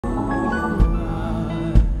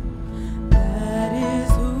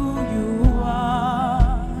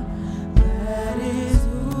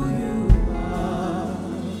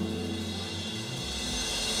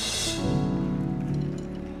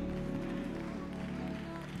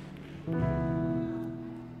Praise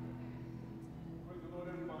the Lord,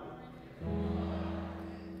 everybody.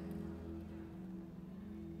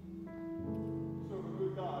 Serve a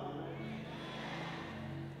good God, amen.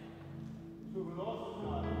 Serve an awesome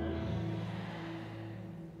God, amen.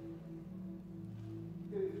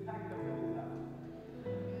 It is packed up in this house.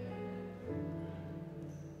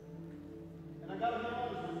 And I gotta be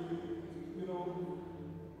honest with you, you know,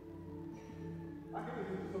 I can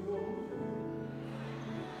listen to some more music.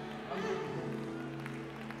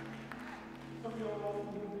 Some of y'all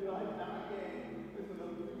will be like, nah, I can't listen to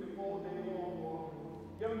music all day long, or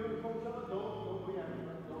you ever been to Coachella? Don't be happy,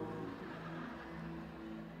 right? Don't.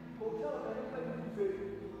 Coachella, man, they play music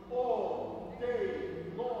all day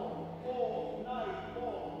long, all night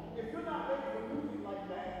long. If you're not ready for music like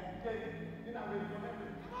that, then you're not ready for heaven.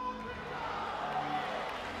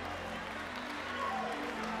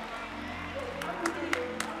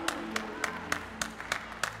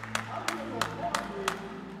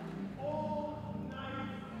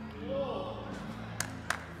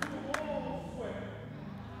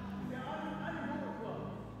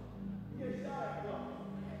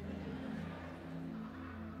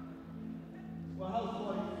 Well, house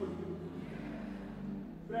parties could do.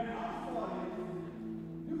 But at house parties,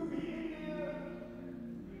 you could be in there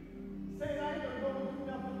saying, I ain't gonna go and do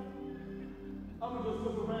nothing. I'm gonna just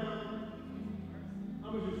look around. I'm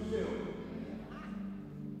gonna just chill.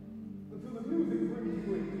 Until the music brings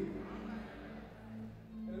you in.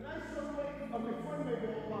 And a nice young lady of your friend may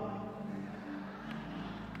walk by.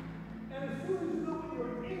 And as soon as you know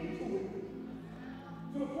you're into it,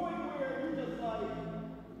 to the point where you're just like,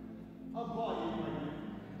 I'm partying right now.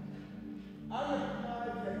 I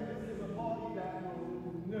recognize that this is a party that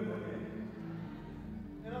will never end.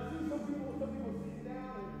 And I see some people sitting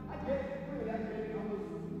down, and I get it, really, I get it. I was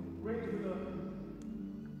raised in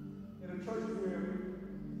a church where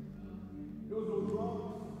there was no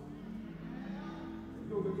drums, there was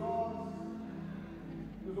no guitars,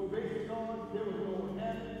 there was no bass guitars, there was no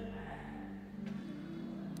amp.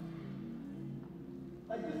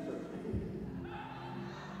 Like this church.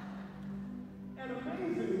 And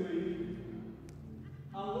amazingly,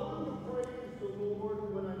 I learned to praise the Lord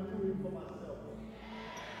when I knew Him for myself.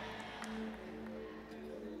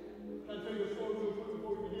 Can I tell you a story real quick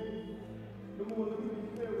before we begin? Number one, let me be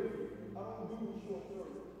clear with you. I don't do short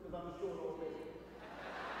service because I'm a short old man.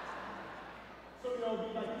 Some of y'all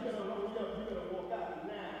be like, you better hurry up, you better walk out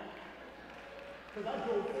now. Because I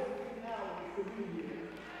drove 14 hours to be here.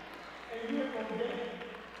 And you ain't gonna get it.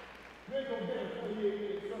 You ain't gonna get a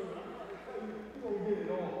 48-minute service. I'm trying to tell you, you're gonna get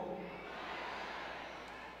it all.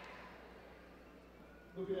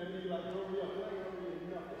 Looking at me like, hurry up, I ain't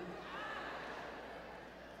hurrying nothing.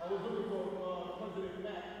 I was looking for President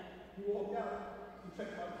Matt. He walked out to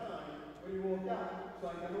check my time. When he walked out,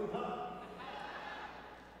 so I got no time.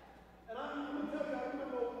 And I'm gonna tell you, I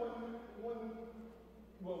remember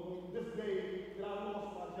this day that I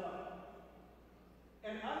lost my job.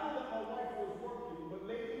 And I know that my wife was working, but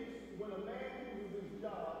ladies, when a man loses his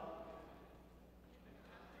job,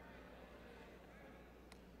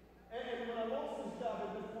 and when I lost this job at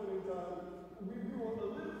this point in time, we were a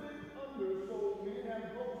little bit under, so we didn't have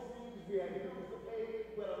groceries, we had bills to pay,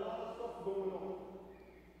 we had a lot of stuff going on.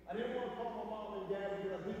 I didn't want to call my mom and dad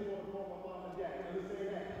because I didn't want to call my mom and dad. Can I just say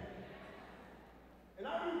that? And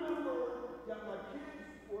I remember that my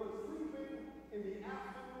kids were sleeping in the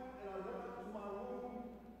afternoon, and I went up to my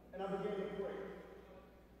room, and I began to pray.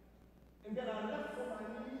 And then I left on my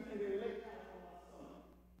knees and then laid down on my son.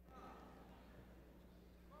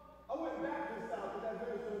 I went back this house because that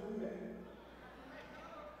verse don't do that.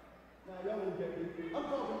 Now y'all don't get me. I'm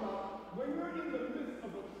talking about when you're in the midst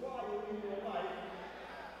of a trial in your life,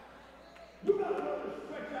 you gotta learn to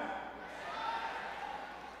stretch out.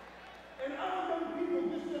 And our young people,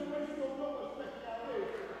 this generation don't know what stretching out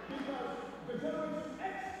is. Because the Generation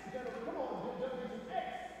X, Generation X,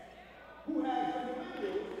 who has the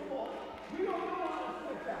millennials, come on, we don't know how to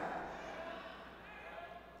stretch out.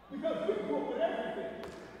 Because we grew up with everything.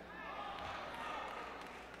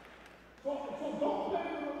 So don't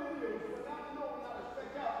blame the millennials for not knowing how to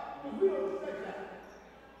stretch out, because we don't stretch out.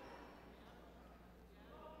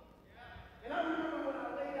 And I remember when I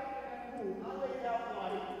laid out in that room, I laid out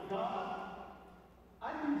like, God,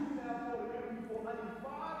 I need you now more than ever before. I need $500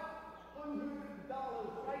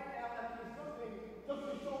 right now. I need something just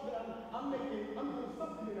to show that I'm doing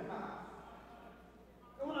something in the house.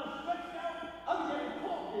 And when I stretched out, I began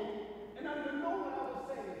talking, and I didn't know what I was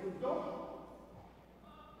saying. So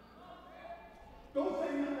don't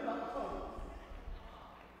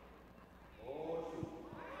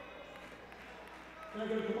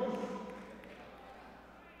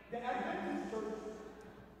The Adventist church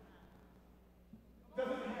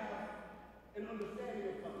doesn't have an understanding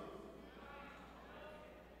of tongues.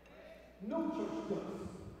 No church does.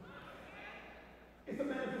 It's a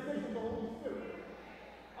manifestation of the Holy Spirit.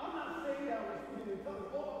 I'm not saying that I was speaking in tongues.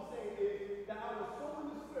 All I'm saying is that I was so in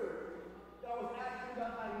the Spirit that I was asking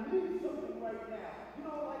God, I need something right now. You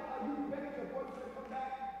know, like how you beg your boyfriend to come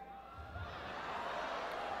back?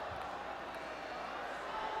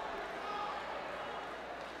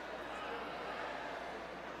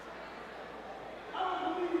 I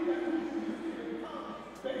don't believe that we should be speaking in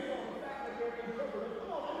tongues based on the fact that they're interpreting.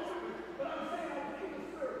 Come on, let me do this. But I'm saying I was in the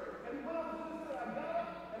Spirit. And when I was in the Spirit, I got up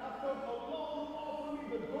and I felt a long off of me,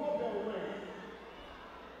 the doorbell rang.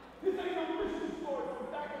 This ain't no Christian story from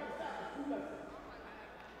back in the Sabbath school lesson.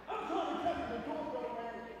 I'm trying to tell you the doorbell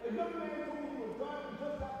rang. The young man told me he was driving,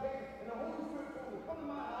 just got paid, and the Holy Spirit told him to come to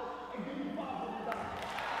my house and give me $500.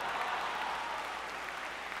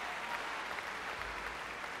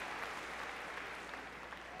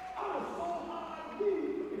 I was so high,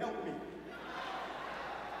 he helped me.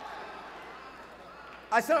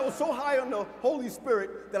 I said I was so high on the Holy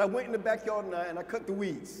Spirit that I went in the backyard and I cut the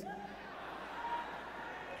weeds.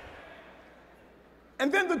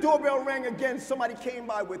 And then the doorbell rang again. Somebody came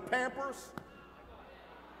by with Pampers.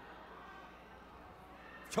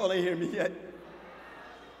 Y'all ain't hear me yet.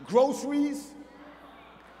 Groceries,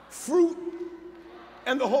 fruit,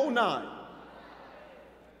 and the whole nine.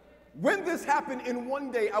 When this happened in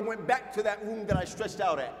one day, I went back to that room that I stretched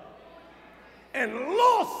out at and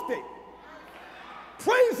lost it.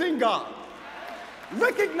 Praising God,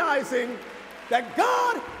 recognizing that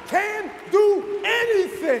God can do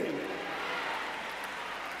anything.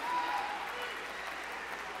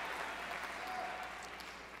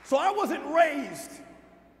 So I wasn't raised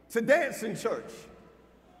to dance in church.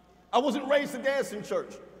 I wasn't raised to dance in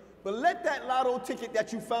church. But let that lotto ticket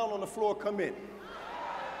that you found on the floor come in.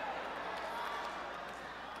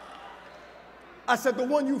 I said the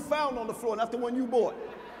one you found on the floor, not the one you bought.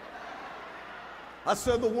 I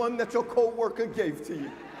said the one that your co-worker gave to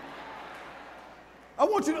you. I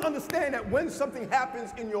want you to understand that when something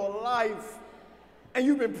happens in your life and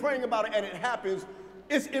you've been praying about it and it happens,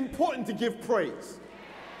 it's important to give praise.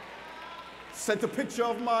 Sent a picture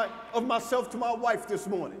of myself to my wife this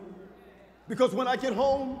morning. Because when I get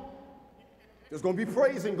home, there's going to be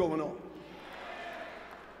praising going on.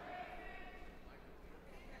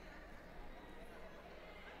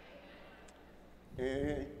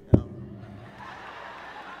 And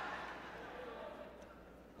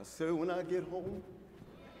I said, when I get home,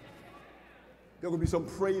 there will be some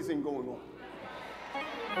praising going on.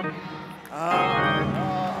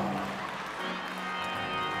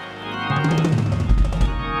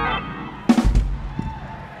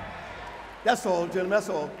 That's all, gentlemen, that's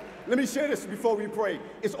all. Let me share this before we pray.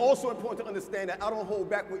 It's also important to understand that I don't hold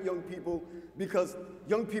back with young people because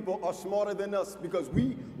young people are smarter than us because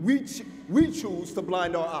we choose to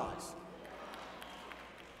blind our eyes.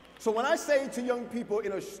 So when I say to young people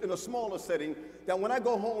in a smaller setting that when I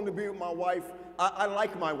go home to be with my wife, I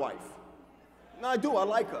like my wife. No, I do, I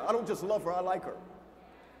like her. I don't just love her, I like her.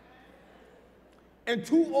 And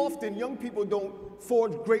too often, young people don't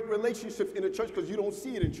forge great relationships in the church because you don't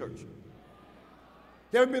see it in church.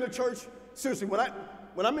 There ever been a church, seriously,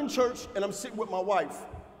 when I'm in church and I'm sitting with my wife,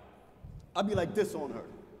 I'll be like this on her.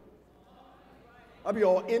 I'll be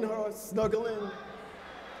all in her, snuggling.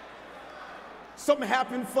 Something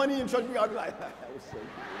happened funny in church, I'll be like, that was so good.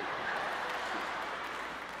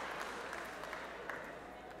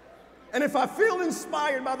 And if I feel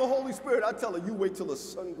inspired by the Holy Spirit, I tell her, you wait till the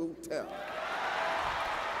sun goes down.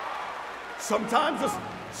 Sometimes the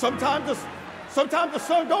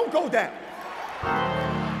sun don't go down.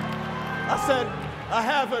 I said, I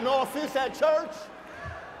have an office at church.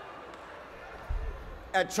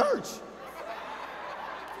 At church,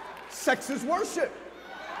 sex is worship.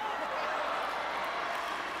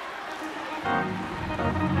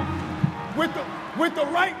 With the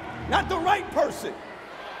right, not the right person,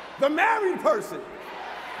 the married person.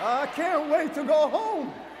 I can't wait to go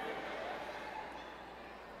home.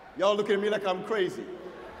 Y'all looking at me like I'm crazy.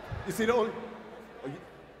 You see the only,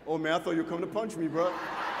 oh man, I thought you were coming to punch me, bro.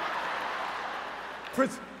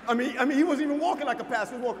 Prince, I mean, he wasn't even walking like a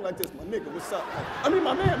pastor. He was walking like this. My nigga, what's up? I mean,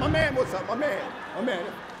 my man, what's up? My man.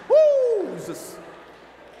 Woo! Just,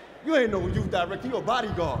 you ain't no youth director. You're a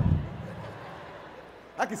bodyguard.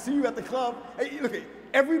 I can see you at the club. Hey, look at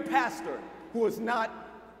every pastor who is not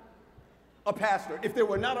a pastor. If they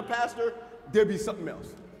were not a pastor, there'd be something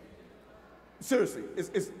else. Seriously,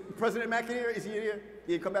 is President Mack here? Is he here?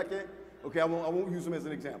 He come back here? Okay, I won't use him as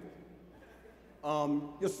an example.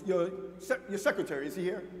 Your secretary, is he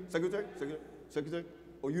here? Secretary? Secretary?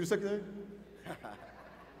 Oh, you the secretary?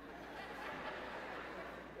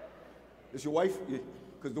 Is your wife?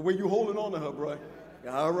 Because the way you holding on to her, bro.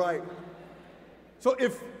 Yeah, all right. So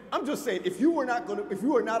I'm just saying, if you are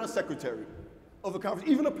not a secretary of a conference,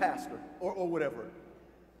 even a pastor or whatever,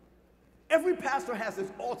 every pastor has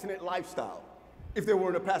this alternate lifestyle. If they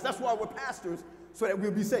weren't a pastor, that's why we're pastors, so that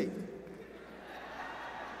we'll be saved.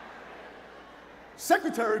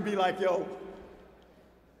 Secretary would be like, yo,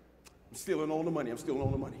 I'm stealing all the money.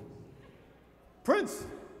 Prince,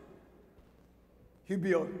 he'd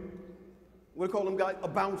be what do you call them guys? A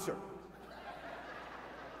bouncer.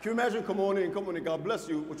 Can you imagine? Come on in, God bless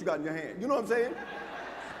you, what you got in your hand? You know what I'm saying?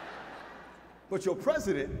 But your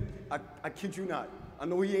president, I kid you not, I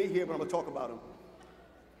know he ain't here, but I'm gonna talk about him.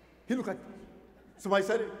 He looked like, somebody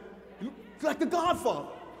said it? He looked like the Godfather.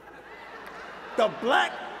 The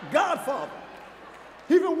black Godfather.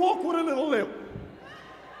 He even walked with a little limp.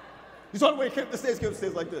 You saw the way he came up the stairs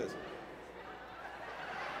like this.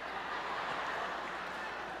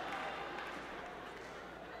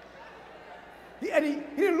 He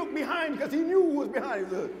didn't look behind because he knew who was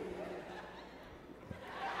behind him.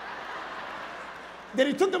 Then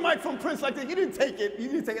he took the mic from Prince like this. He didn't take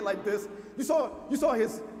it like this. You saw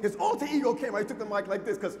his alter ego came out. He took the mic like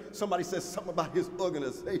this because somebody said something about his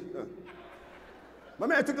organization. My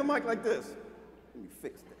man took the mic like this. Let me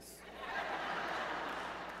fix this.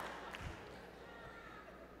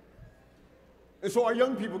 And so our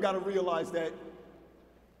young people got to realize that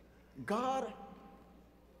God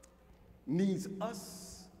needs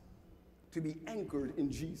us to be anchored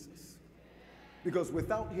in Jesus. Because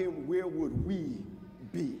without him, where would we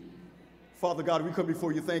be? Father God, we come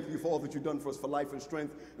before you, thanking you for all that you've done for us, for life and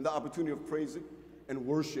strength and the opportunity of praising and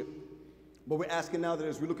worship. But we're asking now that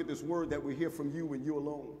as we look at this word, that we hear from you and you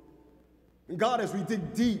alone. And God, as we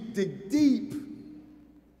dig deep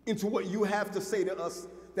into what you have to say to us,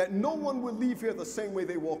 that no one will leave here the same way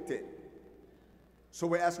they walked in. So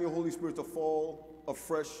we're asking the Holy Spirit to fall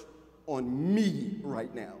afresh on me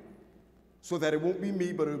right now, so that it won't be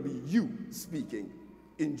me, but it'll be you speaking.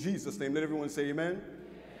 In Jesus' name, let everyone say amen,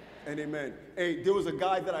 and amen. Hey, there was a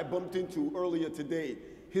guy that I bumped into earlier today.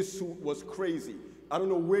 His suit was crazy. I don't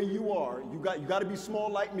know where you are. You got to be small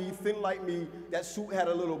like me, thin like me. That suit had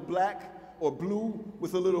a little black or blue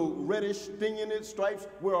with a little reddish thing in it, stripes.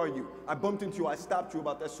 Where are you? I bumped into you. I stopped you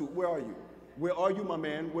about that suit. Where are you? Where are you, my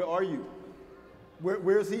man? Where are you?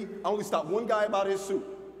 Where is he? I only stopped one guy about his suit.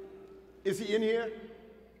 Is he in here?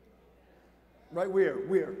 Right where?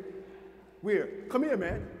 Where? Come here,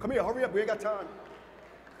 man. Come here. Hurry up. We ain't got time.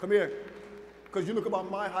 Come here. Because you look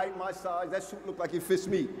about my height, my size. That suit look like it fits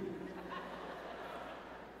me.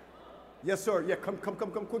 Yes, sir. Yeah, come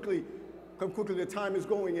quickly. Come quickly. The time is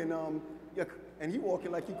going. And yeah, and he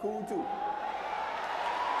walking like he cool too.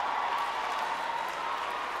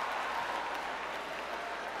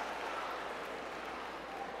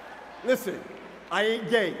 Listen, I ain't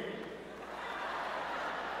gay.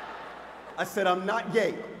 I said I'm not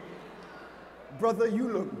gay. Brother, you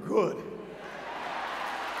look good.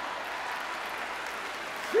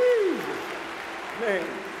 Jesus. Man,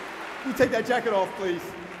 you take that jacket off, please.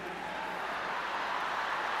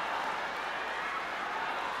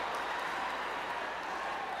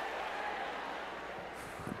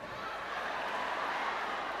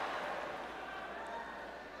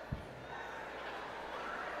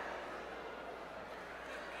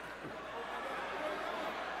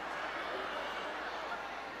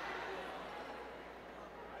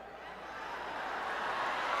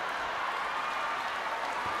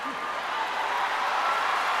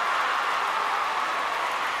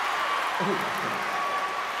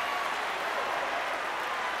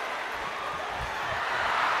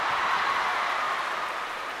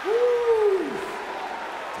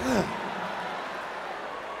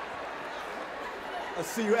 I'll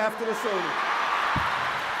see you after the service.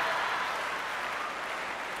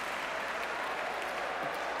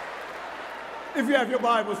 If you have your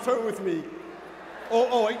Bibles, turn with me.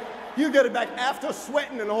 You get it back after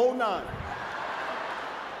sweating and the whole nine.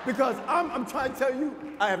 Because I'm trying to tell you,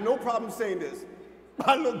 I have no problem saying this.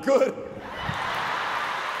 I look good.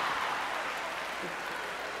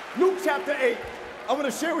 Luke chapter 8. I want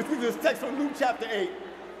to share with you this text from Luke chapter 8.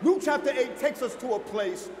 Luke chapter 8 takes us to a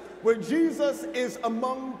place where Jesus is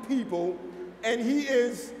among people and he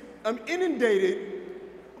is inundated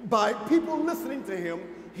by people listening to him,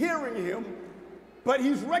 hearing him, but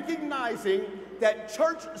he's recognizing that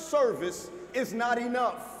church service is not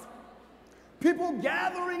enough. People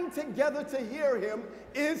gathering together to hear him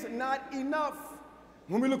is not enough.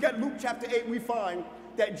 When we look at Luke chapter 8, we find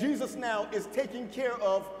that Jesus now is taken care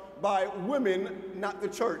of by women, not the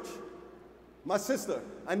church. My sister,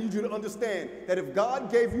 I need you to understand that if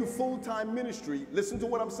God gave you full-time ministry, listen to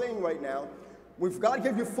what I'm saying right now. If God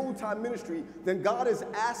gave you full-time ministry, then God is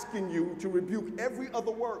asking you to rebuke every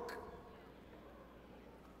other work.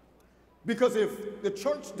 Because if the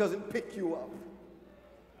church doesn't pick you up,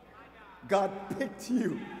 God picked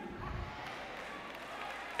you.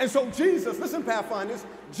 And so Jesus, listen, Pathfinders,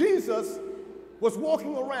 Jesus was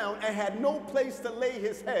walking around and had no place to lay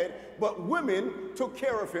his head, but women took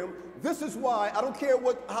care of him. This is why, I don't care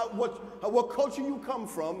what culture you come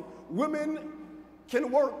from, women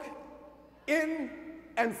can work in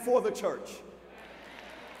and for the church.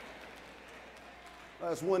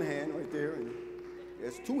 That's one hand right there, and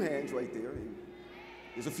there's two hands right there. And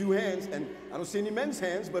there's a few hands, and I don't see any men's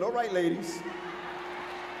hands, but all right, ladies.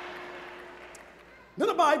 Then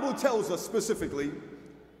the Bible tells us specifically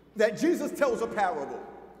that Jesus tells a parable.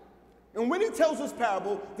 And when he tells this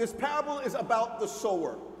parable is about the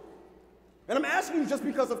sower. And I'm asking you, just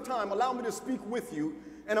because of time, allow me to speak with you,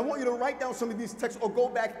 and I want you to write down some of these texts or go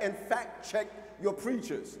back and fact check your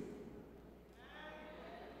preachers.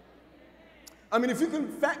 I mean, if you can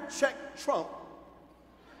fact check Trump,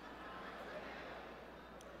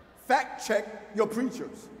 fact check your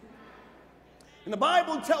preachers. And the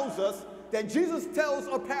Bible tells us that Jesus tells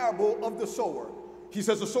a parable of the sower. He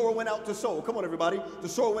says the sower went out to sow. Come on, everybody. The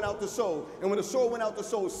sower went out to sow. And when the sower went out to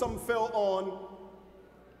sow, some fell on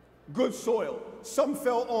good soil. Some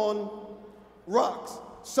fell on rocks.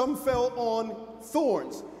 Some fell on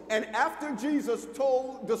thorns. And after Jesus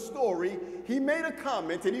told the story, he made a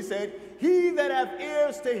comment and he said, "He that hath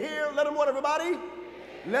ears to hear, let him" what, everybody?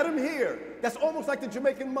 Let him hear. That's almost like the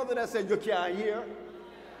Jamaican mother that said, "You can't hear."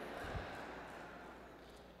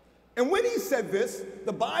 And when he said this,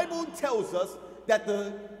 the Bible tells us that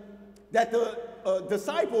the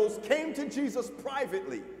disciples came to Jesus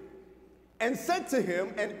privately and said to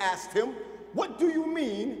him and asked him, "What do you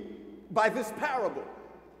mean by this parable?"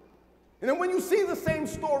 And then when you see the same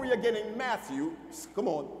story again in Matthew, come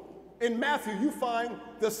on, in Matthew you find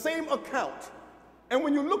the same account. And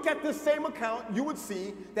when you look at this same account, you would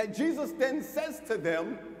see that Jesus then says to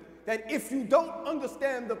them that if you don't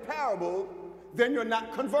understand the parable, then you're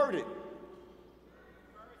not converted.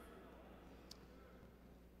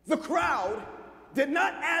 The crowd did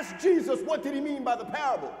not ask Jesus what did he mean by the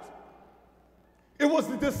parables. It was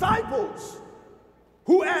the disciples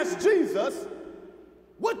who asked Jesus,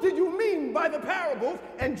 "What did you mean by the parables?"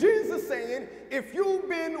 And Jesus saying, if you've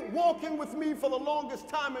been walking with me for the longest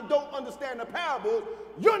time and don't understand the parables,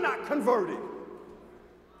 you're not converted.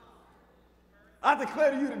 I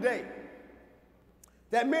declare to you today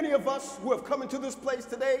that many of us who have come into this place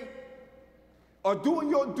today are doing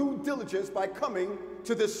your due diligence by coming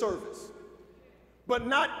to this service. But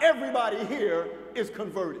not everybody here is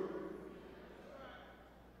converted.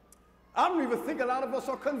 I don't even think a lot of us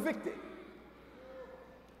are convicted.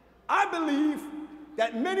 I believe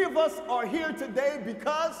that many of us are here today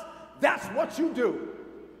because that's what you do.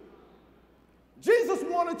 Jesus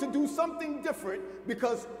wanted to do something different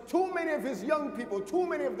because too many of his young people, too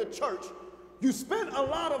many of the church, you spend a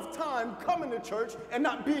lot of time coming to church and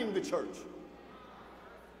not being the church.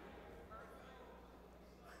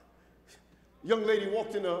 A young lady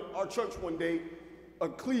walked into our church one day, a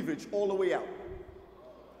cleavage all the way out.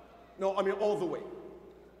 No, I mean all the way.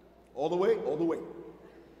 All the way, all the way.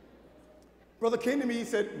 Brother came to me, he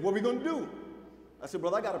said, "What are we going to do?" I said,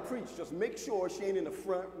 "Brother, I got to preach. Just make sure she ain't in the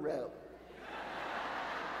front row."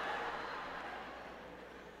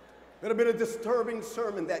 It would have been a disturbing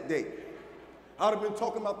sermon that day. I would have been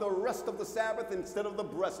talking about the rest of the Sabbath instead of the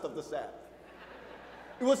breast of the Sabbath.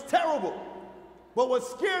 It was terrible. But what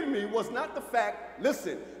scared me was not the fact,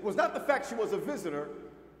 listen, was not the fact she was a visitor.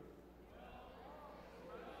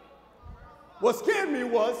 What scared me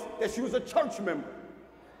was that she was a church member.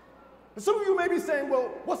 And some of you may be saying, "Well,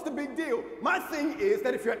 what's the big deal?" My thing is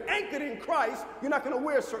that if you're anchored in Christ, you're not going to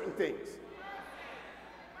wear certain things.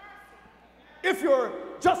 If you're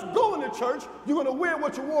just going to church, you're going to wear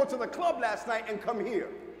what you wore to the club last night and come here.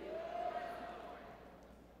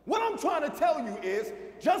 What I'm trying to tell you is,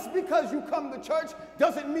 just because you come to church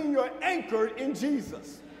doesn't mean you're anchored in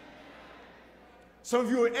Jesus. Some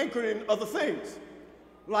of you are anchored in other things,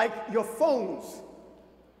 like your phones.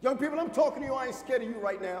 Young people, I'm talking to you, I ain't scared of you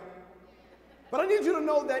right now. But I need you to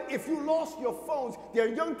know that if you lost your phones, there are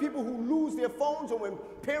young people who lose their phones, or when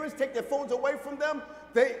parents take their phones away from them,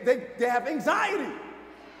 they have anxiety.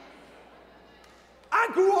 I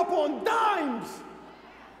grew up on dimes.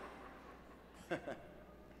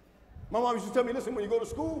 My mom used to tell me, "Listen, when you go to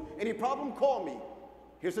school, any problem, call me.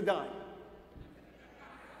 Here's a dime."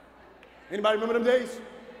 Anybody remember them days?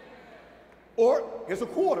 Or here's a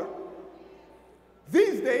quarter.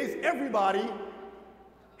 These days, everybody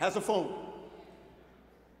has a phone.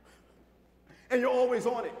 And you're always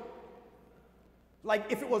on it.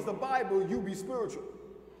 Like if it was the Bible, you'd be spiritual.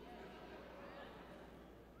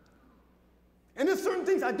 And there's certain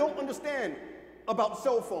things I don't understand about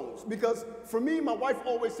cell phones, because for me, my wife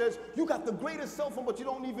always says, you got the greatest cell phone, but you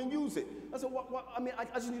don't even use it. I said, what? I mean, I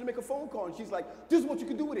just need to make a phone call. And she's like, this is what you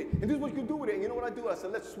can do with it, and this is what you can do with it. And you know what I do? I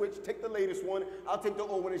said, let's switch, take the latest one, I'll take the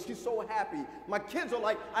old one. And she's so happy. My kids are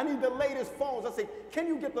like, I need the latest phones. I say, can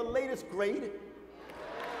you get the latest grade?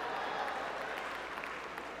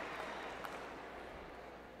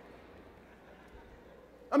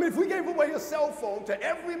 I mean, if we gave away a cell phone to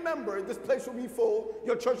every member, this place will be full,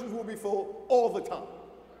 your churches will be full all the time.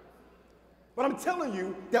 But I'm telling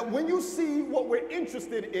you that when you see what we're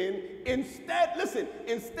interested in,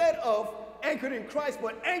 instead of anchored in Christ,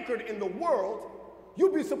 but anchored in the world,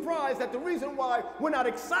 you'd be surprised that the reason why we're not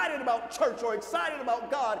excited about church or excited about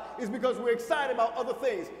God is because we're excited about other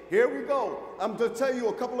things. Here we go. I'm going to tell you,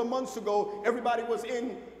 a couple of months ago, everybody was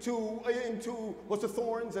into what's the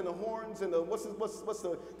thorns and the horns and the what's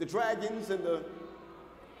the dragons and the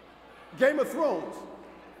Game of Thrones.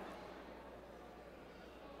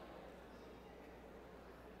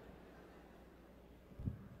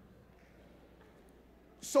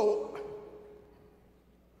 So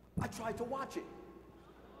I tried to watch it.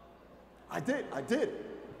 I did.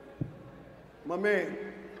 My man,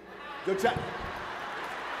 good chat.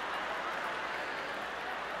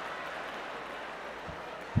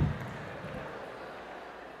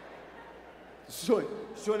 Sure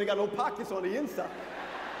ain't got no pockets on the inside.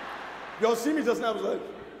 Y'all see me just now, I was like,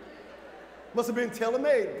 must have been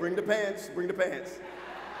tailor-made. Bring the pants, bring the pants.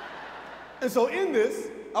 And so in this,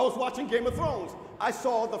 I was watching Game of Thrones. I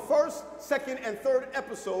saw the first, second, and third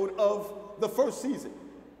episode of the first season.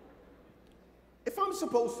 If I'm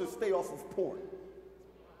supposed to stay off of porn,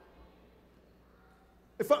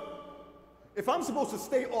 if I'm supposed to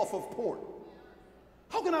stay off of porn,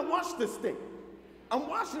 how can I watch this thing? I'm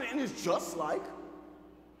watching it and it's just like,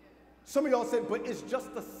 some of y'all said, but it's just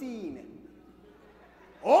a scene.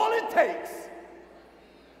 All it takes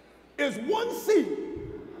is one scene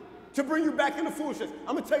to bring you back into foolishness.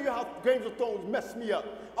 I'm gonna tell you how Game of Thrones messed me up.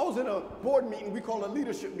 I was in a board meeting, we call a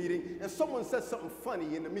leadership meeting, and someone said something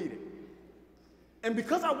funny in the meeting. And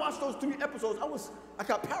because I watched those 3 episodes, I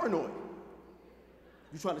got paranoid.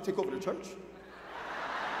 You trying to take over the church?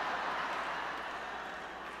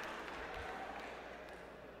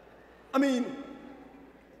 I mean,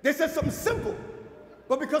 they said something simple,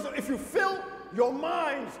 but because if you fill your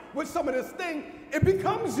minds with some of this thing, it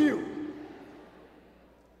becomes you.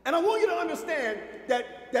 And I want you to understand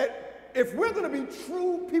that if we're going to be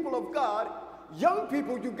true people of God, young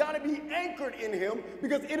people, you got to be anchored in him,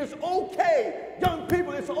 because it is okay, young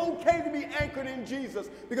people, it's okay to be anchored in Jesus.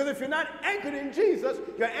 Because if you're not anchored in Jesus,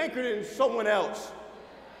 you're anchored in someone else.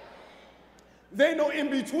 They know in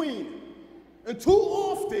between. And too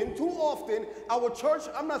often, our church,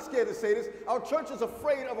 I'm not scared to say this, our church is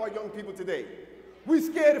afraid of our young people today. We're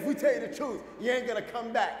scared if we tell you the truth, you ain't going to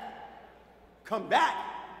come back. Come back?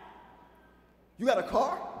 You got a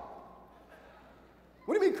car?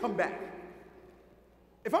 What do you mean come back?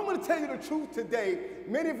 If I'm going to tell you the truth today,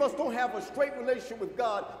 many of us don't have a straight relationship with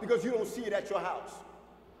God because you don't see it at your house.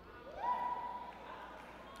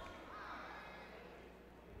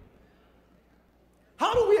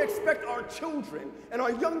 How do we expect our children and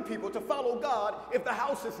our young people to follow God if the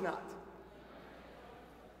house is not?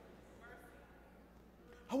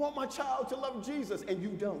 I want my child to love Jesus, and you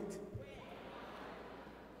don't.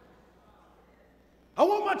 I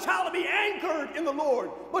want my child to be anchored in the Lord,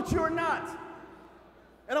 but you're not.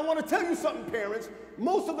 And I want to tell you something, parents.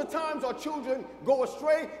 Most of the times our children go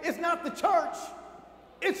astray. It's not the church.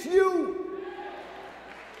 It's you.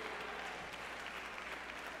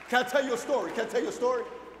 Can I tell you a story? I'm going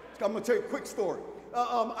to tell you a quick story.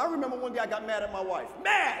 I remember one day I got mad at my wife.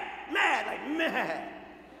 Mad.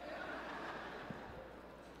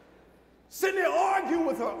 Sitting there arguing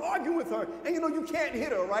with her. And you know, you can't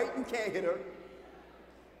hit her, right? You can't hit her.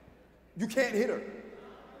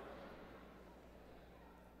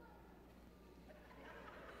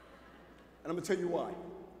 And I'm going to tell you why.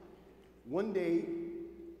 One day,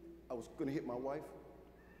 I was going to hit my wife.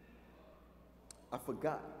 I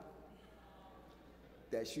forgot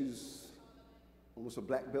that she was almost a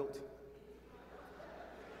black belt.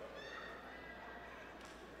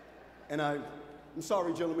 And I'm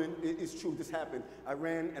sorry, gentlemen, it's true, this happened. I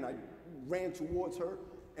ran towards her,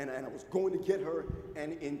 and I was going to get her,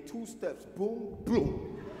 and in 2 steps, boom,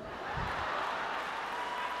 boom.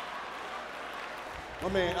 My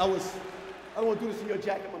man, I don't want to do this in your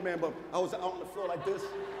jacket, my man, but I was out on the floor like this.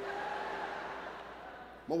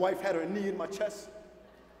 My wife had her knee in my chest,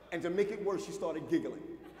 and to make it worse, she started giggling.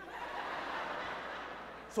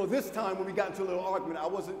 So this time, when we got into a little argument, I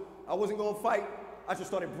wasn't going to fight. I just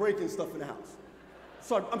started breaking stuff in the house.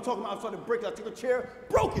 So I'm talking about I started breaking. I took a chair,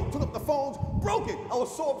 broke it, took up the phones, broke it. I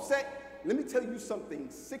was so upset. Let me tell you something.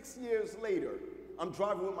 6 years later, I'm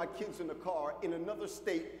driving with my kids in the car in another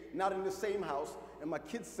state, not in the same house, and my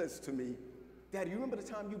kid says to me, Daddy, you remember the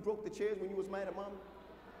time you broke the chairs when you was mad at Mom?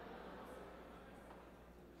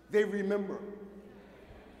 They remember.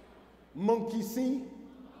 Monkey see,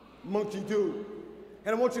 monkey do.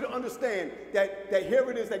 And I want you to understand that here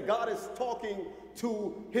it is that God is talking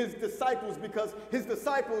to his disciples because his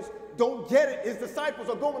disciples don't get it. His disciples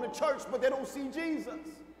are going to church, but they don't see Jesus.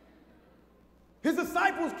 His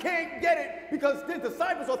disciples can't get it because their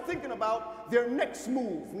disciples are thinking about their next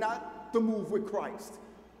move, not the move with Christ.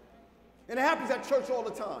 And it happens at church all the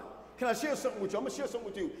time. Can I share something with you? I'm going to share something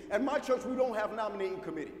with you. At my church, we don't have nominating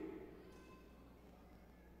committee.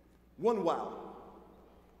 One wow.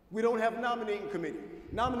 We don't have nominating committee.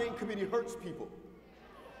 Nominating committee hurts people.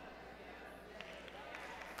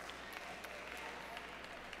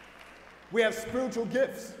 We have spiritual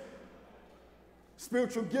gifts.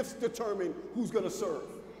 Spiritual gifts determine who's going to serve.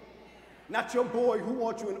 Not your boy who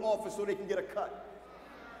wants you in office so they can get a cut.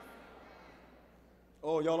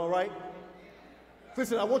 Oh, y'all all right?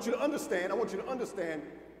 Listen, I want you to understand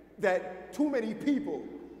that too many people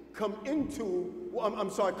come into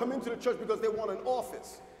the church because they want an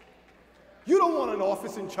office. You don't want an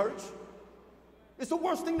office in church. It's the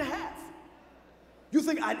worst thing to have. You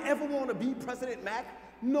think I'd ever want to be President Mack?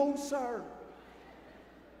 No, sir.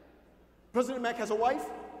 President Mack has a wife.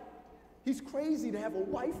 He's crazy to have a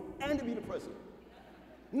wife and to be the president.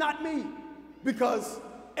 Not me, because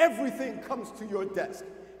everything comes to your desk.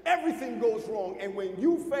 Everything goes wrong, and when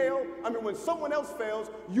when someone else fails,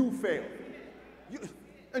 you fail.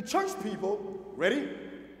 And church people, ready,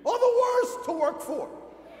 are the worst to work for.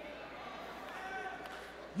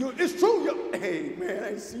 It's true. Hey, man,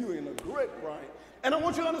 I see you in the grip, Brian. And I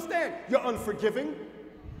want you to understand, you're unforgiving.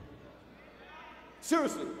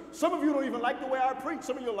 Seriously, some of you don't even like the way I preach.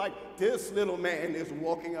 Some of you are like, this little man is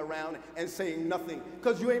walking around and saying nothing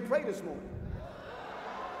because you ain't prayed this morning.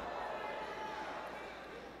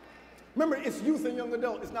 Remember, it's youth and young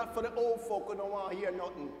adult. It's not for the old folk who don't want to hear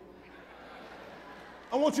nothing.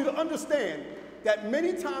 I want you to understand that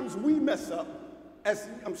many times we mess up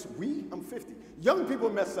I'm 50. Young people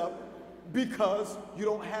mess up because you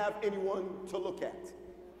don't have anyone to look at.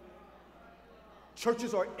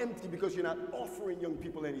 Churches are empty because you're not offering young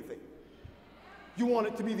people anything. You want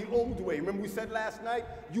it to be the old way. Remember we said last night,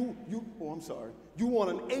 you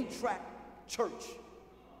want an 8-track church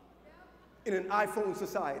in an iPhone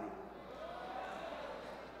society.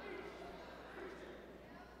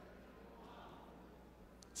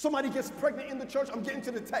 Somebody gets pregnant in the church. I'm getting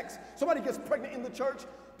to the text. Somebody gets pregnant in the church.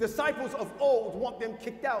 Disciples of old want them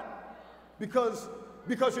kicked out because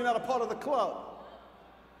you're not a part of the club.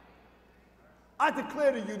 I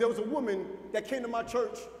declare to you, there was a woman that came to my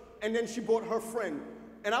church, and then she brought her friend.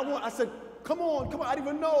 And I said, come on. I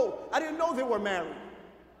didn't know they were married.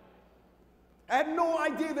 I had no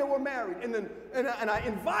idea they were married. And I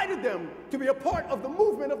invited them to be a part of the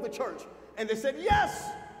movement of the church. And they said, yes.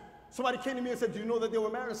 Somebody came to me and said, do you know that they were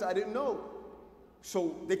married? I said, I didn't know.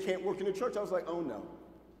 So they can't work in the church? I was like, oh, no.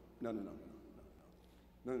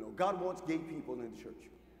 No. God wants gay people in the church.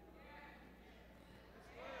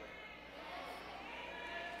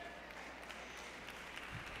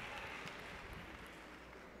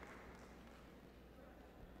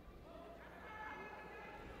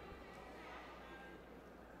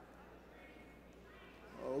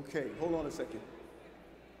 Okay, hold on a second.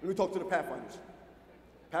 Let me talk to the Pathfinders.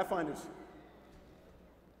 Pathfinders,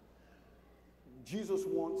 Jesus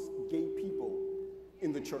wants gay people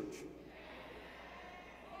in the church.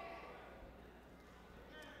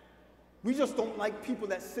 We just don't like people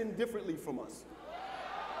that sin differently from us.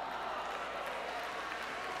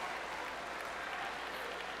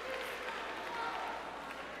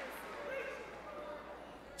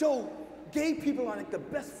 Joe, gay people are like the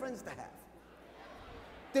best friends to have.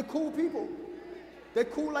 They're cool people. They're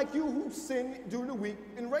cool like you who sin during the week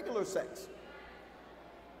in regular sex.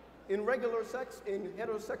 In regular sex, in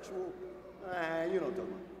heterosexual, you know what I'm talking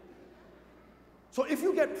about. So if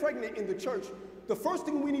you get pregnant in the church, the first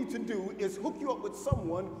thing we need to do is hook you up with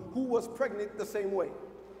someone who was pregnant the same way.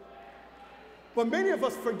 But many of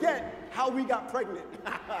us forget how we got pregnant.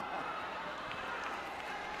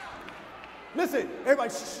 Listen, everybody,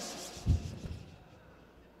 shh.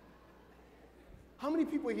 How many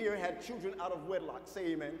people here had children out of wedlock?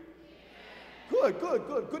 Say amen. Good, good,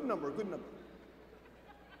 good. Good number, good number.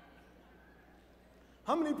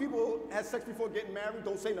 How many people had sex before getting married?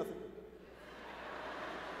 Don't say nothing.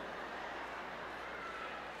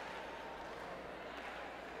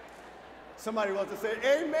 Somebody wants to say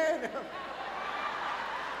amen.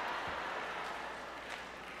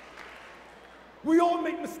 We all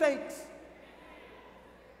make mistakes.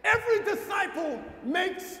 Every disciple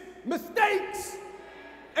makes mistakes.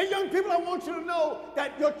 And young people, I want you to know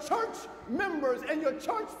that your church members and your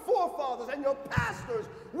church forefathers and your pastors,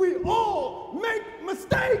 we all make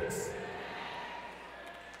mistakes.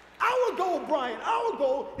 Our goal, Brian, our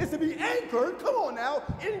goal is to be anchored, come on now,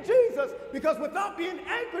 in Jesus, because without being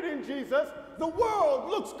anchored in Jesus, the world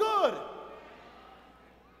looks good.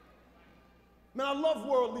 Man, I love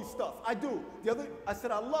worldly stuff. I do. I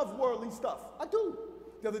said I love worldly stuff. I do.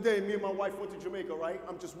 The other day, me and my wife went to Jamaica, right?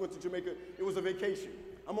 Went to Jamaica. It was a vacation.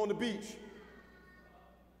 I'm on the beach.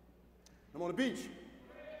 I'm on the beach.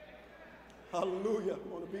 Hallelujah.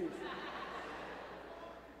 I'm on the beach.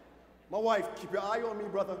 My wife, keep your eye on me,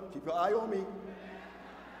 brother. Keep your eye on me.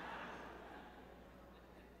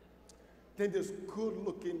 Then this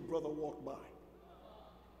good-looking brother walked by.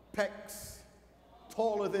 Pecs,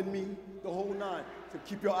 taller than me, the whole nine. So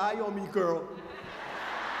keep your eye on me, girl.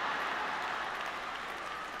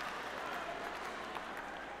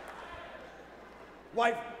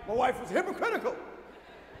 My wife was hypocritical.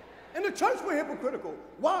 In the church, we're hypocritical.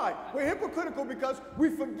 Why? We're hypocritical because we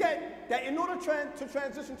forget that in order to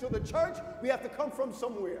transition to the church, we have to come from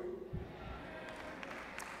somewhere.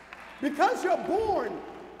 Because you're born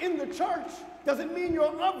in the church doesn't mean you're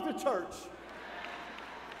of the church.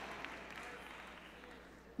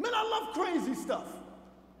 Man, I love crazy stuff.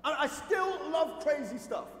 I still love crazy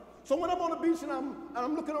stuff. So when I'm on the beach and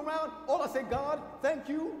I'm looking around, all I say, God, thank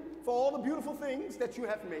you for all the beautiful things that you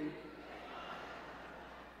have made.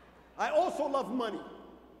 I also love money.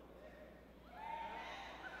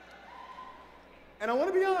 And I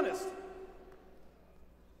want to be honest.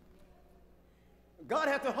 God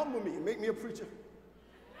had to humble me and make me a preacher.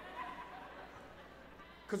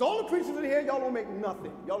 Because all the preachers in here, y'all don't make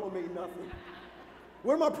nothing. Y'all don't make nothing.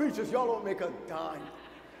 Where are my preachers? Y'all don't make a dime.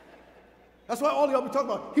 That's why all y'all be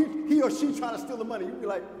talking about, he or she trying to steal the money. You be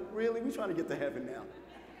like, really? We trying to get to heaven now.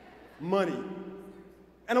 Money.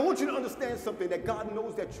 And I want you to understand something, that God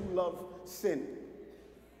knows that you love sin.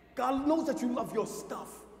 God knows that you love your stuff.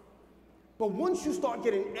 But once you start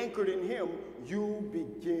getting anchored in him, you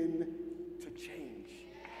begin to change.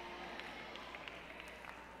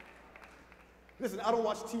 Listen, I don't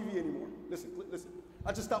watch TV anymore. Listen.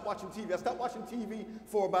 I just stopped watching TV. I stopped watching TV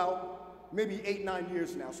for about maybe 8-9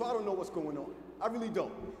 years now. So I don't know what's going on. I really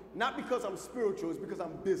don't. Not because I'm spiritual, it's because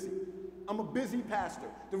I'm busy. I'm a busy pastor.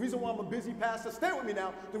 The reason why I'm a busy pastor, stay with me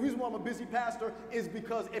now, the reason why I'm a busy pastor is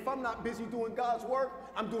because if I'm not busy doing God's work,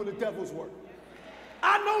 I'm doing the devil's work.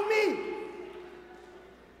 I know me.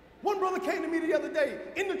 One brother came to me the other day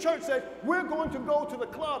in the church, said, we're going to go to the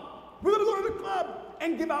club. We're going to go to the club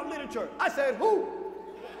and give out literature. I said, who?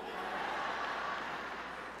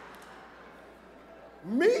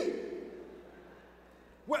 Me?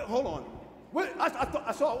 Well, hold on.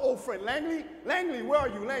 I saw an old friend, Langley. Langley, where are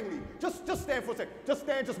you, Langley? Just stand for a second. Just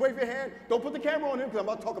stand, just wave your hand. Don't put the camera on him because I'm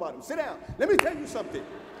about to talk about him. Sit down. Let me tell you something.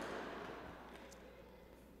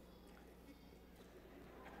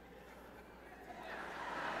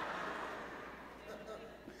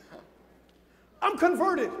 I'm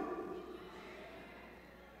converted.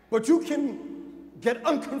 But you can get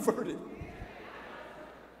unconverted.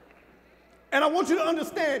 And I want you to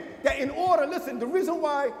understand that in order, listen, the reason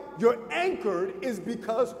why you're anchored is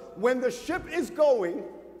because when the ship is going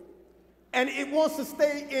and it wants to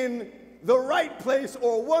stay in the right place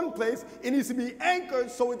or one place, it needs to be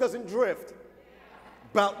anchored so it doesn't drift.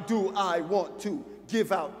 But do I want to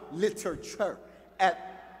give out literature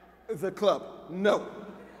at the club? No.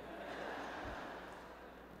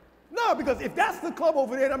 No, because if that's the club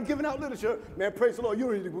over there and I'm giving out literature, man, praise the Lord, you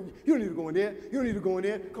don't need to go in there. You don't need to go in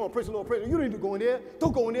there. Come on, praise the Lord, praise the Lord. You don't need to go in there.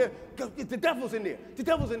 Don't go in there. The devil's in there. The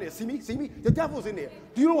devil's in there. See me? The devil's in there.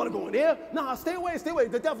 Do you don't want to go in there? Nah, stay away.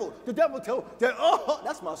 The devil oh,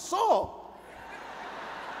 that's my song.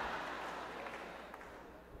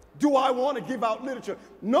 Do I want to give out literature?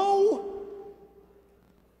 Know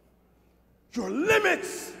your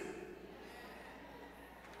limits.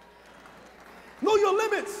 Know your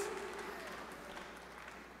limits.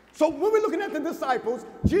 So when we're looking at the disciples,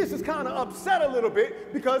 Jesus kind of upset a little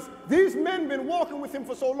bit because these men been walking with him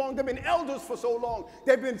for so long. They've been elders for so long.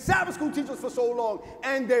 They've been Sabbath school teachers for so long.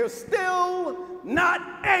 And they're still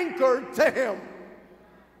not anchored to him.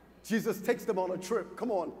 Jesus takes them on a trip.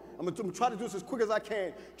 Come on. I'm going to try to do this as quick as I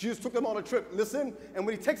can. Jesus took them on a trip. Listen. And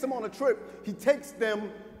when he takes them on a trip, he takes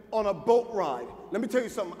them on a boat ride. Let me tell you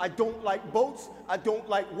something. I don't like boats. I don't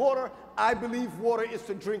like water. I believe water is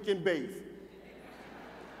to drink and bathe.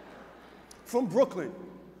 From Brooklyn.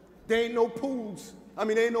 There ain't no pools. I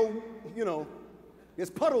mean, there ain't no, there's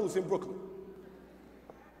puddles in Brooklyn.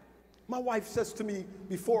 My wife says to me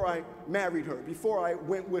before I married her, before I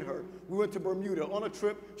went with her, we went to Bermuda on a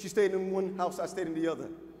trip. She stayed in one house, I stayed in the other.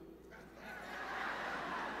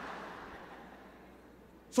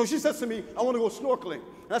 So she says to me, I want to go snorkeling.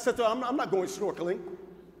 And I said to her, I'm not going snorkeling.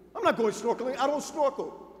 I'm not going snorkeling. I don't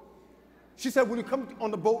snorkel. She said, will you come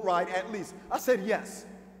on the boat ride at least? I said, yes.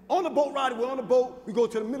 On the boat ride, we're on the boat. We go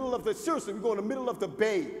to the middle of seriously, we go in the middle of the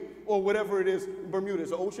bay or whatever it is. Bermuda is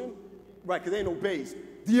the ocean? Right, because there ain't no bays.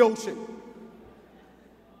 The ocean.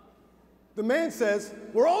 The man says,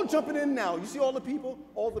 we're all jumping in now. You see all the people?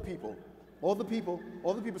 All the people. All the people.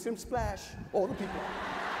 All the people. See them splash. All the people.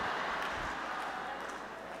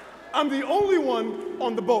 I'm the only one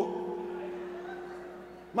on the boat.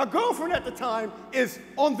 My girlfriend at the time is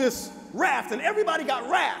on this raft, and everybody got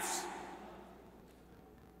rafts.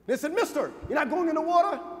 They said, mister, you're not going in the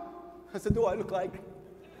water? I said, do I look like?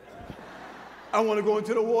 I want to go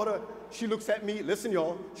into the water. She looks at me. Listen,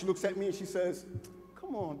 y'all. She looks at me and she says,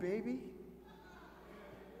 come on, baby.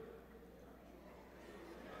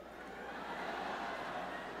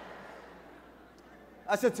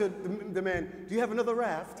 I said to the man, do you have another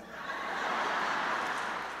raft?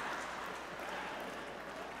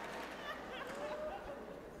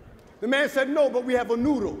 The man said, no, but we have a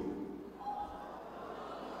noodle.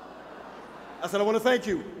 I said, I want to thank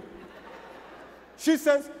you. She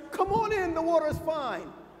says, come on in, the water is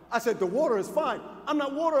fine. I said, the water is fine. I'm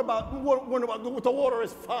not worried about the water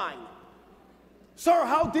is fine. Sir,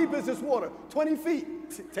 how deep is this water? 20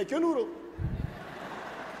 feet. Take your noodle.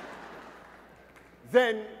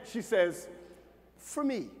 Then she says, for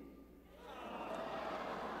me.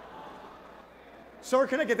 Sir,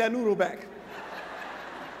 can I get that noodle back?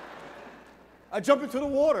 I jump into the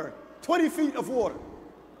water, 20 feet of water.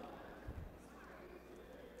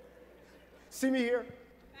 See me here?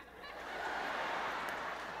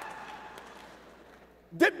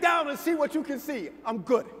 Dip down and see what you can see. I'm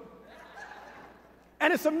good.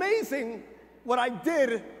 And it's amazing what I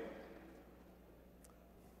did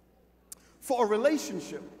for a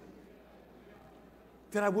relationship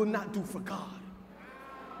that I will not do for God.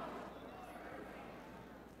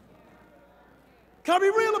 Can I be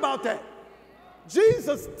real about that?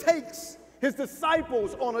 Jesus takes his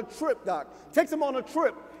disciples on a trip, Doc. Takes them on a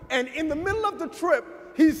trip. And in the middle of the trip,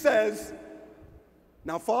 he says,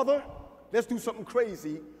 now, Father, let's do something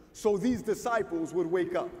crazy so these disciples would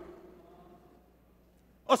wake up.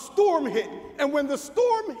 A storm hit. And when the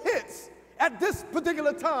storm hits, at this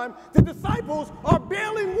particular time, the disciples are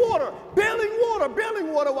bailing water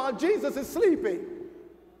while Jesus is sleeping.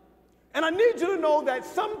 And I need you to know that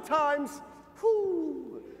sometimes,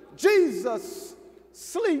 Jesus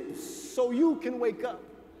sleeps so you can wake up.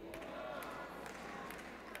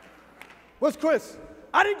 Where's Chris?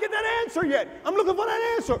 I didn't get that answer yet. I'm looking for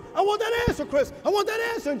that answer. I want that answer, Chris. I want that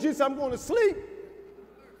answer. And Jesus said, I'm going to sleep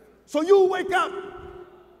so you wake up.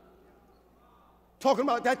 Talking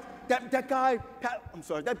about that guy, I'm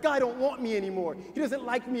sorry, that guy don't want me anymore. He doesn't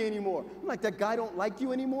like me anymore. I'm like, that guy don't like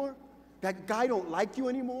you anymore? That guy don't like you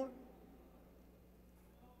anymore?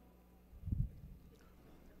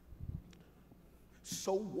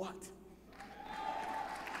 So what?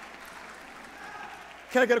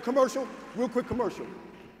 Can I get a commercial? Real quick commercial.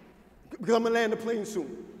 Because I'm going to land the plane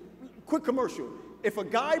soon. Quick commercial. If a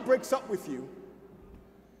guy breaks up with you,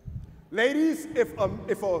 ladies, if a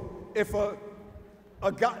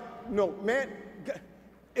guy, no, man,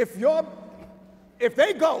 if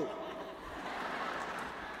they go,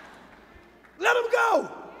 let them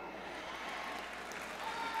go.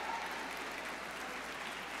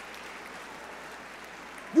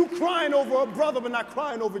 You crying over a brother, but not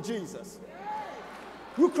crying over Jesus.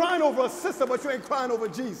 You crying over a sister, but you ain't crying over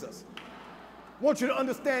Jesus. I want you to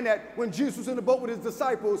understand that when Jesus was in the boat with his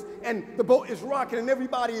disciples and the boat is rocking and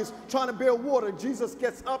everybody is trying to bear water, Jesus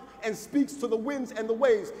gets up and speaks to the winds and the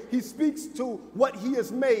waves. He speaks to what he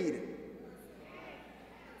has made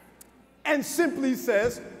and simply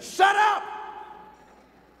says, shut up.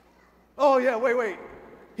 Oh yeah, wait.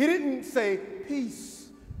 He didn't say, peace,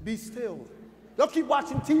 be still. Y'all keep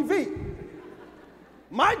watching TV.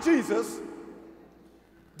 My Jesus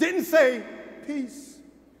didn't say, peace,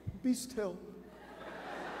 be still.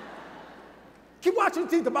 Keep watching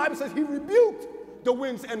TV. The Bible says he rebuked the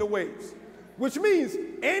winds and the waves, which means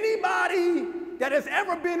anybody that has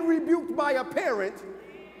ever been rebuked by a parent.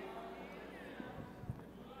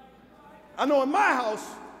 I know in my house,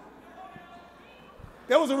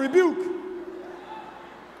 there was a rebuke.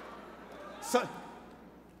 So,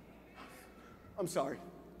 I'm sorry.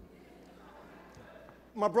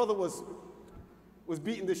 My brother was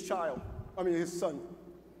beating this child, his son.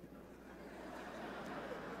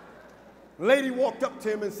 A lady walked up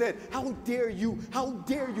to him and said, how dare you,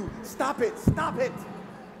 stop it,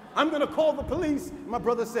 I'm going to call the police. My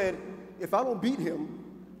brother said, if I don't beat him,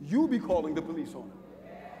 you'll be calling the police on him.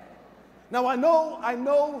 Now, I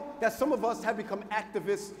know that some of us have become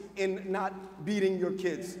activists in not beating your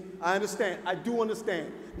kids. I understand. I do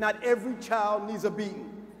understand. Not every child needs a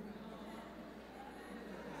beating.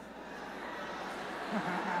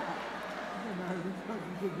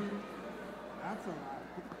 That's all right.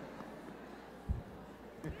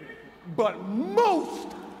 But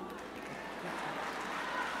most,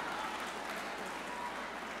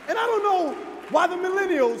 and I don't know why the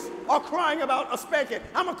millennials are crying about a spanking.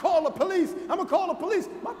 I'm going to call the police.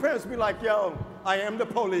 My parents be like, yo, I am the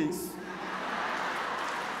police.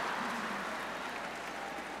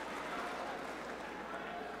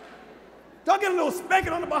 They'll get a little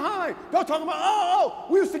spanking on the behind. They're talking about,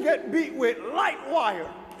 we used to get beat with light wire.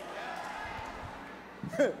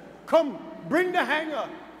 Come, bring the hanger.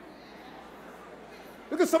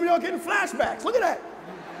 Look at some of y'all getting flashbacks. Look at that.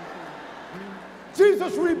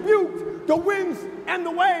 Jesus rebuked the winds and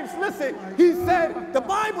the waves. Listen, he said, the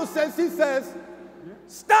Bible says, he says,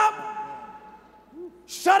 stop,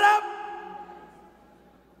 shut up.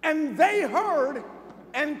 And they heard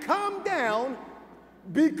and calmed down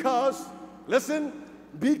because, listen,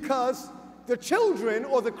 because the children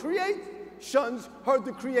or the creations heard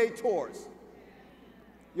the creators.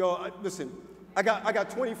 Yo, listen, I got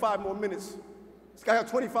 25 more minutes. I got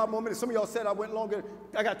 25 more minutes. Some of y'all said I went longer.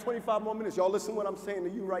 I got 25 more minutes. Y'all listen to what I'm saying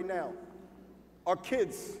to you right now. Our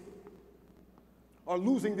kids are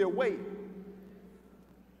losing their way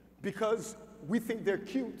because we think they're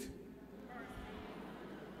cute.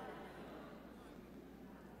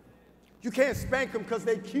 You can't spank them because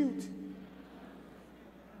they're cute.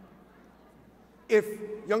 If,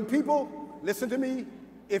 young people, listen to me,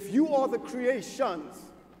 if you are the creations,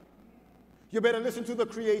 you better listen to the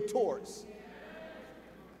creators.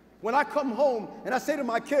 When I come home and I say to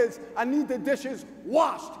my kids, I need the dishes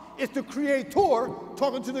washed, it's the creator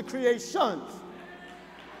talking to the creations.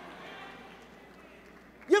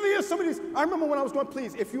 You ever hear some of these? I remember when I was going,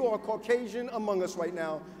 please, if you are a Caucasian among us right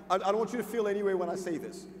now, I don't want you to feel any way when I say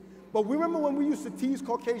this. But we remember when we used to tease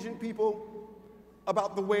Caucasian people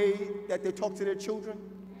about the way that they talk to their children?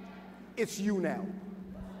 It's you now.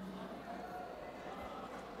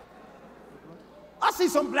 I see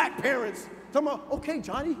some black parents talking about, okay,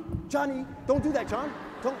 Johnny, don't do that, John.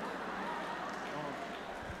 Don't.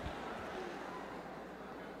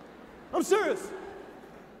 I'm serious.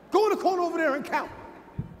 Go in the corner over there and count.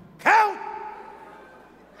 Count.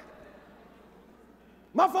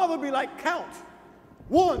 My father would be like, count.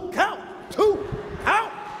 1, count. 2,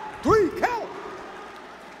 count. 3, count.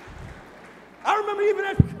 I remember even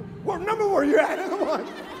at, what number were you at? Come on.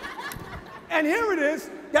 And here it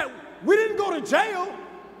is that we didn't go to jail.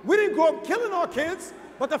 We didn't grow up killing our kids.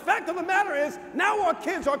 But the fact of the matter is, now our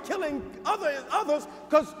kids are killing others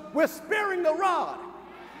because we're sparing the rod.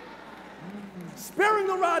 Sparing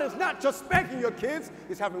the rod is not just spanking your kids,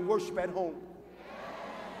 it's having worship at home.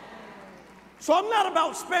 So I'm not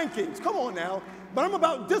about spankings, come on now, but I'm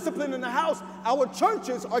about discipline in the house. Our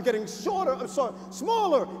churches are getting smaller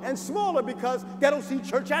and smaller because they don't see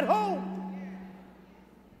church at home.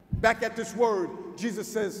 Back at this word, Jesus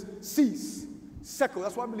says, cease, sekel.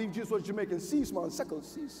 That's why I believe Jesus was Jamaican. Cease, man, sekel,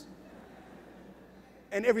 cease.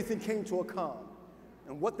 And everything came to a calm.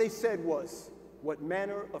 And what they said was, what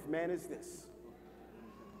manner of man is this?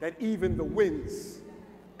 That even the winds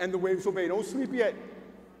and the waves obey. Don't sleep yet.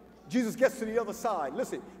 Jesus gets to the other side.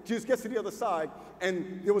 Listen, Jesus gets to the other side,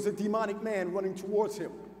 and there was a demonic man running towards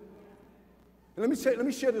him. And let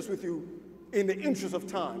me share this with you in the interest of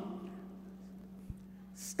time.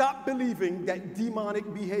 Stop believing that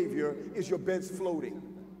demonic behavior is your bed's floating.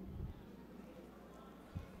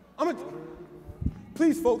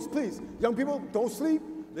 Please, folks, please. Young people, don't sleep.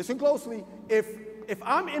 Listen closely. If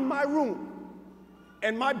I'm in my room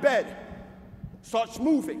and my bed starts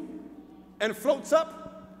moving and floats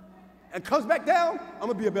up and comes back down, I'm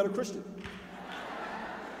going to be a better Christian.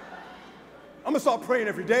 I'm going to start praying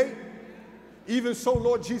every day. Even so,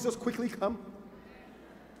 Lord Jesus, quickly come.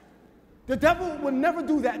 The devil will never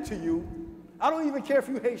do that to you. I don't even care if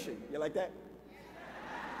you're Haitian. You like that?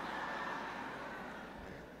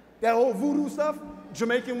 That whole voodoo stuff?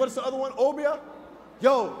 Jamaican, what's the other one? Obia?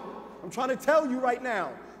 Yo, I'm trying to tell you right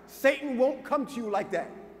now, Satan won't come to you like that.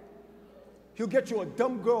 He'll get you a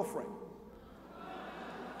dumb girlfriend.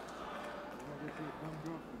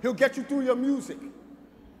 He'll get you through your music.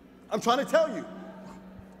 I'm trying to tell you.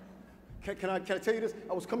 Can I tell you this?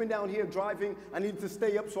 I was coming down here driving. I needed to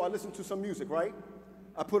stay up, so I listened to some music, right?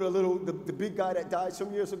 I put a little, the big guy that died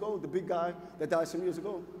some years ago, I was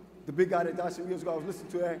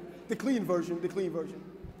listening to that, the clean version.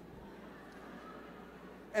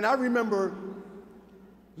 And I remember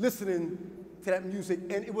listening to that music,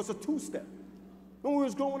 and it was a two-step. When we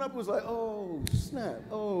was growing up, it was like, oh, snap,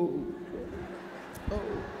 oh.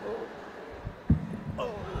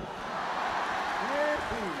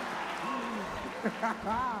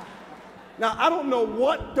 Now, I don't know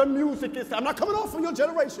what the music is. I'm not coming off from your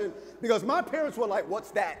generation because my parents were like, what's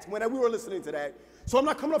that? When we were listening to that. So I'm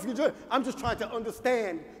not coming off your generation. I'm just trying to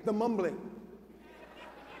understand the mumbling.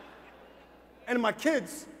 And my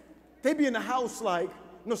kids, they be in the house like,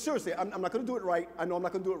 no, seriously, I'm not going to do it right. I know I'm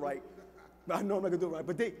not going to do it right.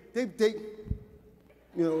 But they,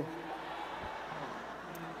 you know.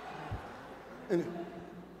 And,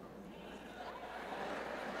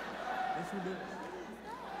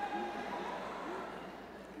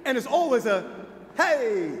 and it's always a,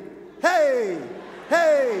 hey.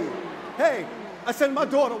 I said to my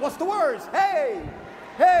daughter, what's the words? Hey.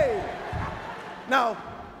 Now,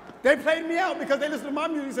 they played me out because they listened to my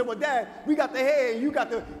music and said, well, Dad, we got the hey, you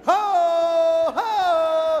got the ho.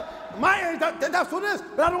 My age, that's what it is.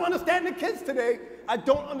 But I don't understand the kids today. I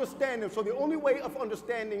don't understand them. So the only way of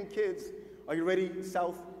understanding kids, are you ready,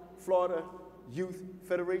 South Florida Youth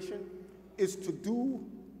Federation, is to do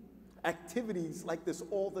activities like this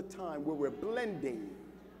all the time where we're blending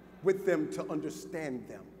with them to understand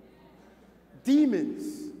them.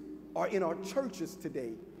 Demons are in our churches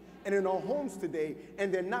today and in our homes today,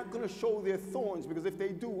 and they're not going to show their thorns because if they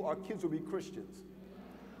do, our kids will be Christians.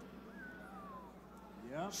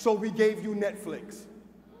 Yep. So we gave you Netflix.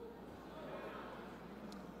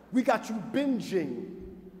 We got you binging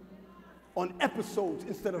on episodes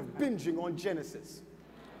instead of binging on Genesis.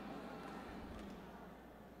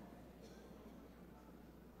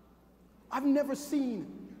 I've never seen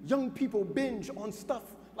young people binge on stuff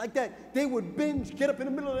like that. They would binge, get up in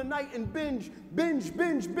the middle of the night and binge,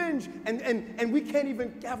 and we can't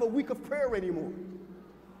even have a week of prayer anymore.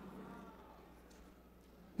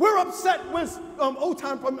 We're upset with old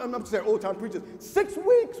time preachers. 6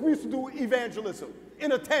 weeks we used to do evangelism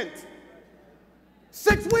in a tent.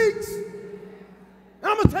 6 weeks. And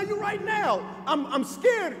I'm going to tell you right now, I'm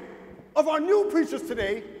scared of our new preachers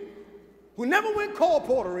today who never went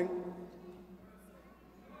colporteuring,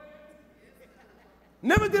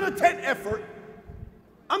 never did a tent effort.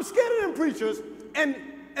 I'm scared of them preachers and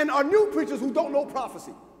our new preachers who don't know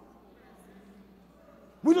prophecy.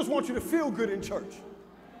 We just want you to feel good in church.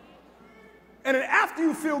 And then after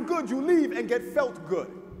you feel good, you leave and get felt good.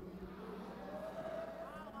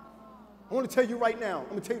 I want to tell you right now,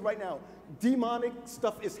 demonic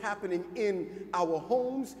stuff is happening in our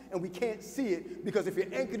homes and we can't see it because if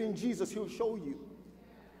you're anchored in Jesus, he'll show you.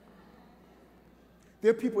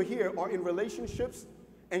 There are people here are in relationships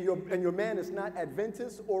and your man is not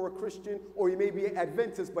Adventist or a Christian, or he may be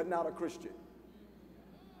Adventist but not a Christian.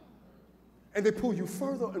 And they pull you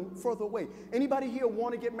further and further away. Anybody here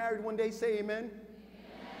want to get married one day? Say amen. Amen.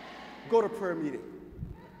 Go to prayer meeting.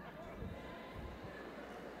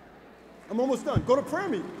 I'm almost done. Go to prayer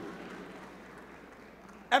meeting.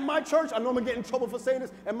 At my church, I know I'm going to get in trouble for saying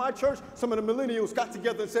this. At my church, some of the millennials got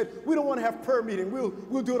together and said, we don't want to have prayer meeting.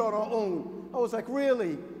 We'll do it on our own. I was like,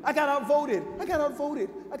 really? I got outvoted.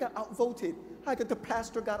 The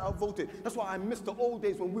pastor got outvoted. That's why I miss the old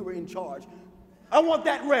days when we were in charge. I want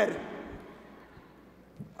that red.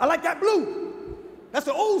 I like that blue. That's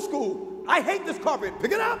the old school. I hate this carpet.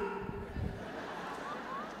 Pick it up.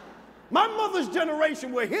 My mother's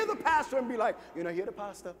generation will hear the pastor and be like, you're not here the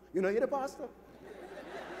pastor. You're not here the pastor.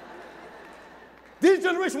 This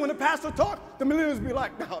generation, when the pastor talks, the millennials be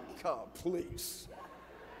like, oh, God, please.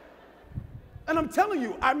 And I'm telling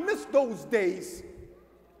you, I miss those days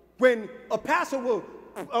when a pastor will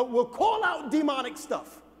call out demonic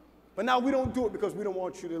stuff. But now we don't do it because we don't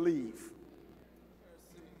want you to leave.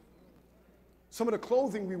 Some of the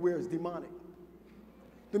clothing we wear is demonic.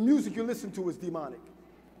 The music you listen to is demonic.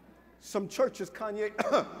 Some churches,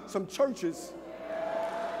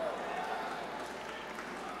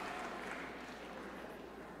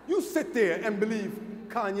 you sit there and believe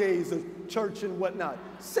Kanye is a church and whatnot.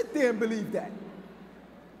 Sit there and believe that.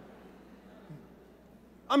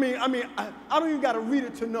 I don't even got to read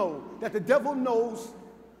it to know that the devil knows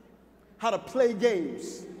how to play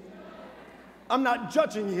games. I'm not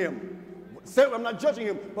judging him. I'm not judging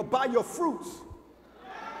him, but by your fruits.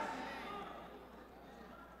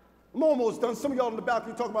 I'm almost done. Some of y'all in the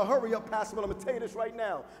balcony talking about, hurry up, Pastor, but I'm going to tell you this right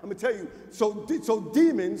now. I'm going to tell you. So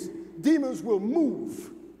demons will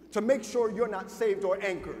move to make sure you're not saved or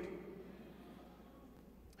anchored.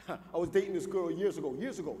 I was dating this girl years ago,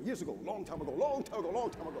 long time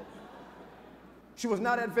ago. She was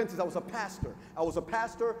not Adventist. I was a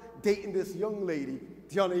pastor dating this young lady.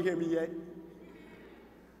 Y'all didn't hear me yet?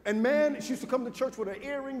 And man, she used to come to church with her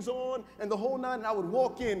earrings on and the whole nine, and I would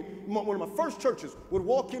walk in, one of my first churches, would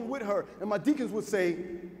walk in with her, and my deacons would say,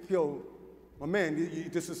 yo, my man,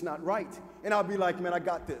 this is not right. And I'd be like, man, I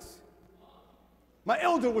got this. My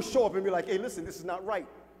elder would show up and be like, hey, listen, this is not right.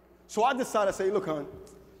 So I decided, I say, look, hon,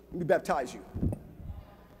 let me baptize you.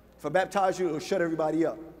 If I baptize you, it'll shut everybody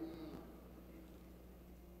up.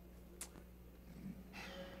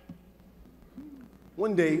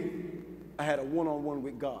 One day, I had a one-on-one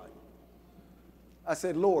with God. I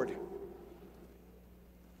said, Lord,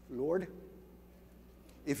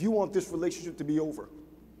 if you want this relationship to be over,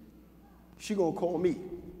 she's going to call me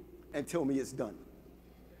and tell me it's done.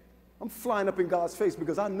 I'm flying up in God's face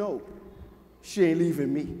because I know she ain't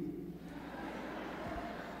leaving me.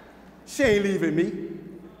 She ain't leaving me.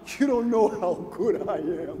 You don't know how good I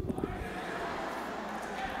am.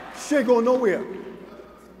 She ain't going nowhere.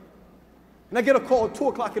 And I get a call at 2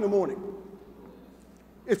 o'clock in the morning.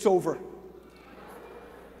 It's over.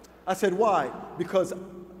 I said, why? Because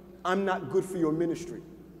I'm not good for your ministry.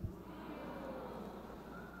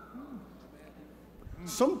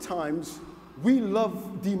 Sometimes we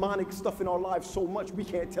love demonic stuff in our lives so much we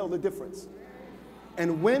can't tell the difference.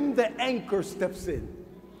 And when the anchor steps in,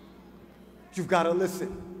 you've got to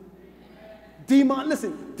listen.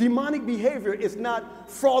 Demonic behavior is not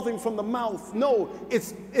frothing from the mouth. No,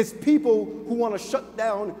 it's people who want to shut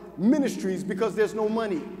down ministries because there's no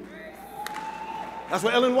money. That's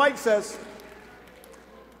what Ellen White says.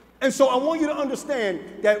 And so I want you to understand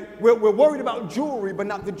that we're worried about jewelry, but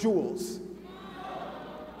not the jewels.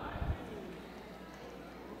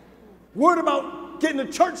 Worried about getting a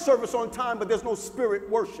church service on time, but there's no spirit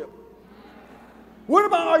worship. Worried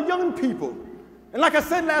about our young people. And like I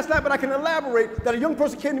said last night, but I can elaborate, that a young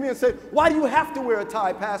person came to me and said, why do you have to wear a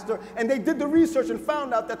tie, Pastor? And they did the research and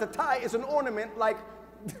found out that the tie is an ornament like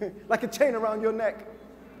a chain around your neck.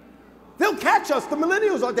 They'll catch us. The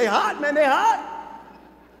millennials, are they hot, man? They hot.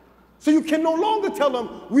 So you can no longer tell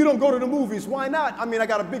them, we don't go to the movies. Why not? I mean, I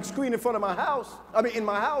got a big screen in front of my house. In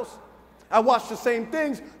my house. I watch the same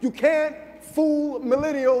things. You can't fool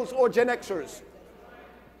millennials or Gen Xers.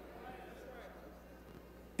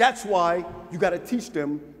 That's why you got to teach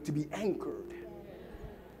them to be anchored.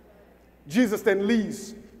 Jesus then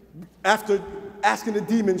leaves after asking the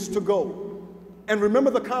demons to go. And remember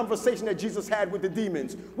the conversation that Jesus had with the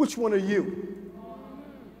demons. Which one are you?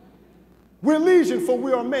 We're legion, for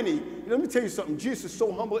we are many. Let me tell you something. Jesus is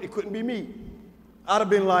so humble, it couldn't be me. I'd have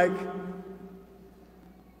been like,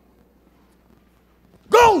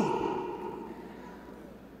 go!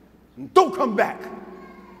 Don't come back.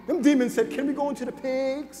 Them demons said, can we go into the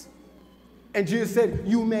pigs? And Jesus said,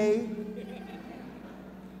 you may.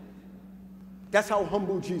 That's how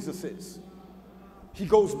humble Jesus is. He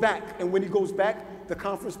goes back, and when he goes back, the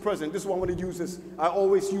conference president, this is why I want to use this, I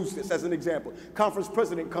always use this as an example. Conference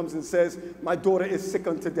president comes and says, my daughter is sick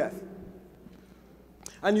unto death.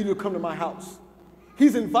 I need you to come to my house.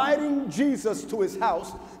 He's inviting Jesus to his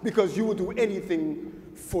house because you will do anything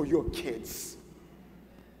for your kids.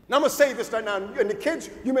 Now, I'm going to say this right now, and the kids,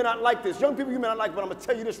 you may not like this. Young people, you may not like it, but I'm going to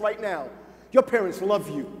tell you this right now. Your parents love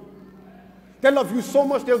you. They love you so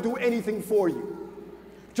much, they'll do anything for you.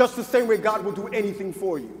 Just the same way God will do anything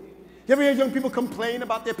for you. You ever hear young people complain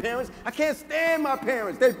about their parents? I can't stand my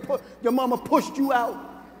parents. Your mama pushed you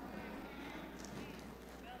out.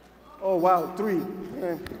 Oh, wow, 3.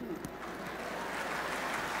 Yeah.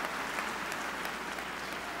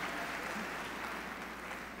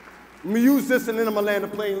 Let me use this and then I'm going to land the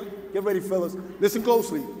plane. Get ready, fellas. Listen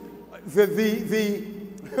closely.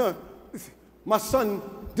 My son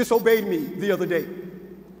disobeyed me the other day.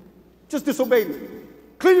 Just disobeyed me.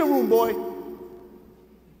 Clean your room, boy.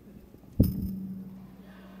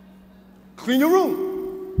 Clean your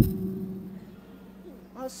room.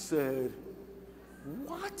 I said,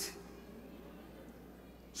 what?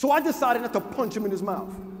 So I decided not to punch him in his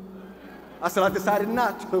mouth. I said, I decided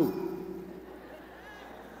not to.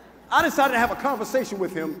 I decided to have a conversation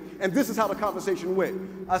with him, and this is how the conversation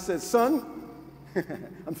went. I said, son,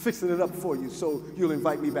 I'm fixing it up for you so you'll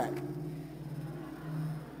invite me back.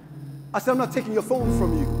 I said, I'm not taking your phone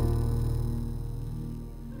from you.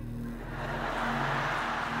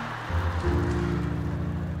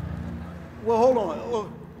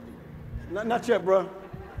 Not yet, bro.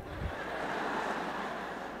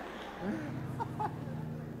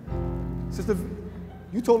 Sister,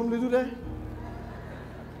 you told him to do that?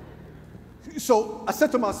 So I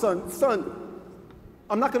said to my son,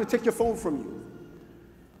 I'm not going to take your phone from you.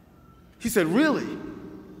 He said, really?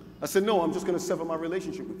 I said, no, I'm just going to sever my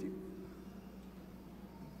relationship with you.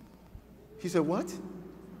 He said, what?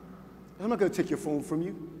 I'm not going to take your phone from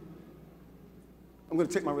you. I'm going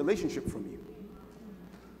to take my relationship from you.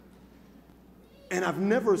 And I've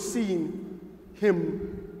never seen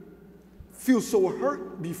him feel so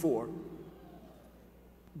hurt before,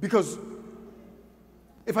 because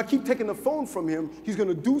if I keep taking the phone from him, he's going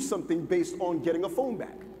to do something based on getting a phone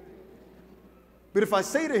back. But if I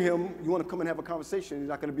say to him, you want to come and have a conversation, he's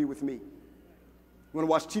not going to be with me. You want to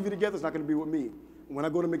watch TV together, it's not going to be with me. When I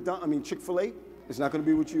go to Chick-fil-A, it's not going to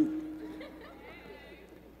be with you.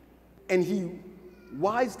 And he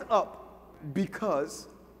wised up because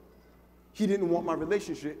he didn't want my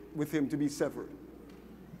relationship with him to be severed.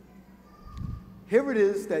 Here it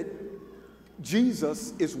is that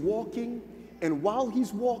Jesus is walking, and while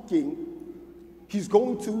he's walking, he's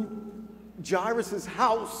going to Jairus'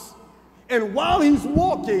 house, and while he's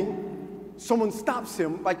walking, someone stops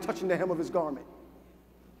him by touching the hem of his garment.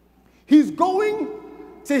 He's going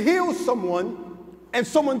to heal someone, and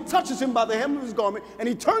someone touches him by the hem of his garment, and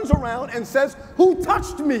he turns around and says, "Who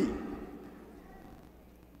touched me?"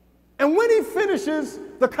 And when he finishes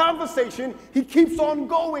the conversation, he keeps on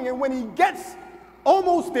going, and when he gets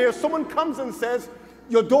almost there, someone comes and says,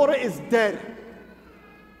 "Your daughter is dead."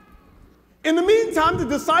 In the meantime, the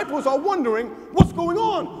disciples are wondering, what's going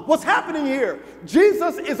on? What's happening here?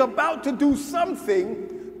 Jesus is about to do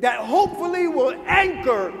something that hopefully will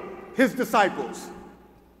anchor his disciples.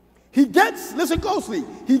 Listen closely,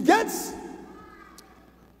 he gets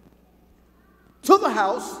to the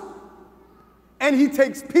house and he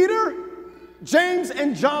takes Peter, James,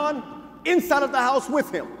 and John inside of the house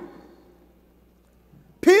with him.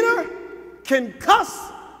 Peter can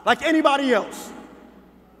cuss like anybody else.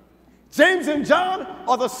 James and John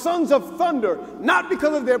are the sons of thunder, not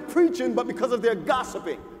because of their preaching, but because of their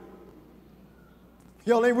gossiping.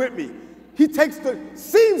 Y'all ain't with me.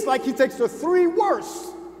 Seems like he takes the three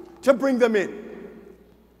worst to bring them in.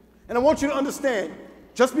 And I want you to understand,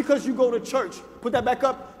 just because you go to church, put that back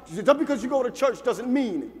up, just because you go to church doesn't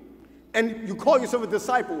mean, and you call yourself a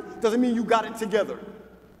disciple, doesn't mean you got it together.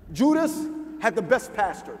 Judas had the best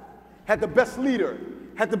pastor, had the best leader,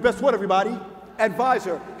 had the best what, everybody?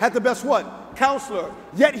 Advisor, had the best what? Counselor,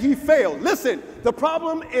 yet he failed. Listen, the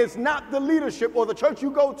problem is not the leadership or the church you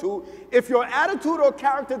go to. If your attitude or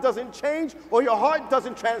character doesn't change or your heart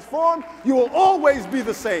doesn't transform, you will always be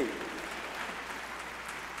the same.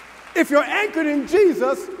 If you're anchored in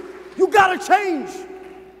Jesus, you gotta change.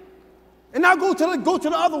 And now go to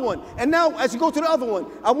the other one. And now as you go to the other one,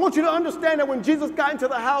 I want you to understand that when Jesus got into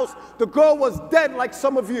the house, the girl was dead like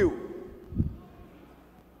some of you.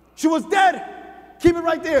 She was dead. Keep it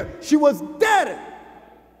right there. She was dead.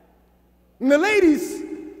 And the ladies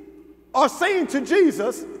are saying to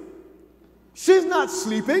Jesus, she's not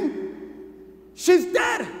sleeping. She's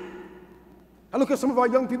dead. I look at some of our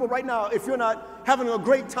young people right now. If you're not having a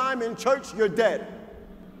great time in church, you're dead.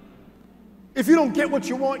 If you don't get what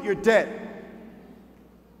you want, you're dead.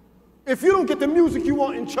 If you don't get the music you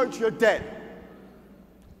want in church, you're dead.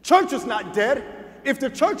 Church is not dead. If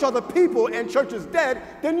the church are the people and church is dead,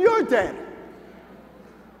 then you're dead.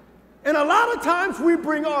 And a lot of times we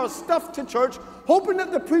bring our stuff to church hoping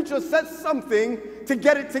that the preacher says something to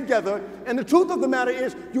get it together. And the truth of the matter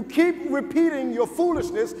is you keep repeating your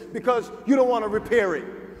foolishness because you don't want to repair it.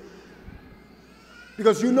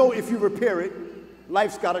 Because you know if you repair it,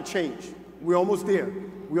 life's got to change. We're almost there.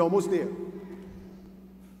 We're almost there.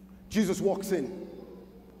 Jesus walks in.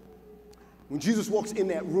 When Jesus walks in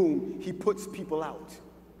that room, he puts people out.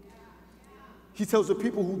 He tells the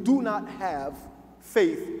people who do not have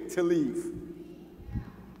faith to leave.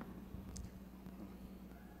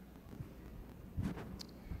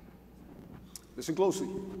 Listen closely.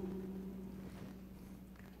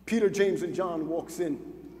 Peter, James, and John walks in.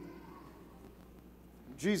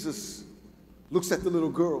 Jesus looks at the little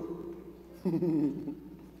girl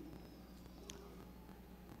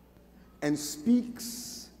and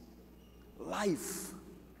speaks life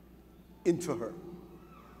into her.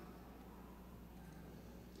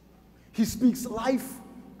 He speaks life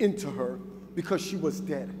into her because she was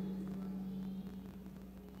dead.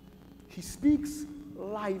 He speaks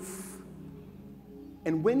life.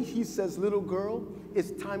 And when he says, little girl,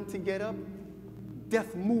 it's time to get up,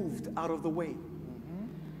 death moved out of the way.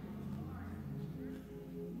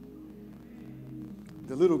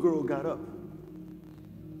 The little girl got up.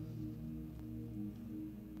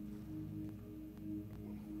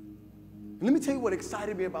 And let me tell you what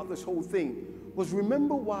excited me about this whole thing was,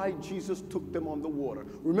 remember why Jesus took them on the water.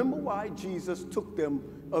 Remember why Jesus took them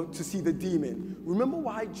to see the demon. Remember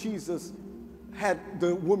why Jesus had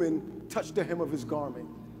the woman touch the hem of his garment.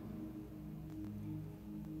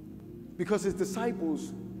 Because his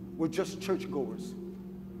disciples were just churchgoers.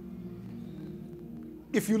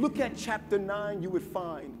 If you look at chapter 9, you would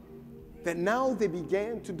find that now they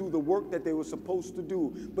began to do the work that they were supposed to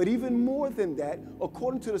do. But even more than that,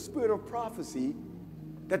 according to the spirit of prophecy,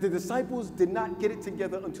 that the disciples did not get it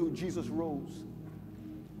together until Jesus rose.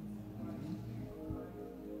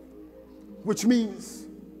 Which means,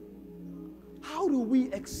 how do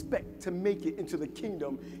we expect to make it into the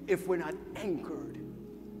kingdom if we're not anchored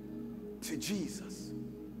to Jesus?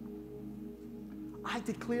 I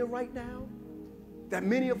declare right now that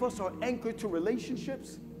many of us are anchored to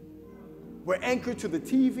relationships. We're anchored to the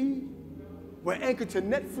TV. We're anchored to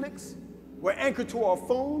Netflix. We're anchored to our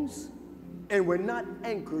phones. And we're not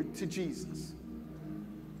anchored to Jesus.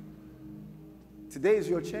 Today is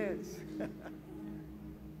your chance.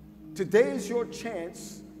 Today is your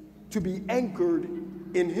chance to be anchored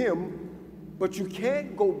in him, but you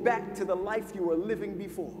can't go back to the life you were living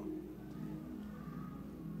before.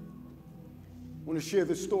 I want to share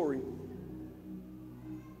this story.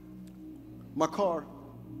 My car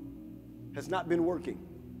has not been working.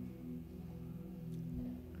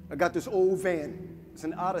 I got this old van. It's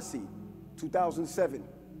an Odyssey, 2007.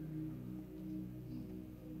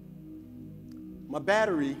 My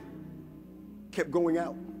battery kept going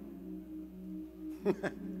out.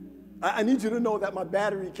 I need you to know that my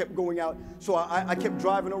battery kept going out, so I kept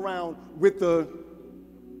driving around with the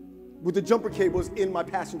jumper cables in my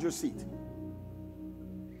passenger seat.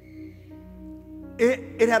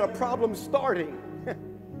 It had a problem starting,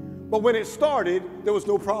 but when it started, there was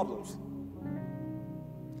no problems.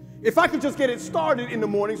 If I could just get it started in the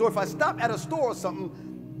mornings, or if I stop at a store or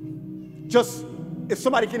something, just if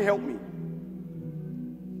somebody can help me.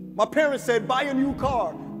 My parents said, buy a new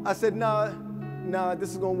car. I said, nah,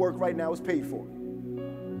 this is gonna work right now, it's paid for.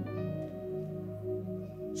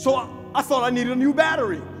 So I thought I needed a new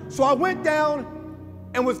battery. So I went down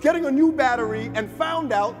and was getting a new battery and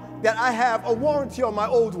found out that I have a warranty on my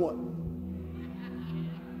old one.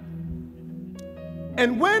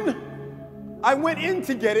 And when I went in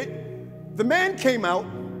to get it, the man came out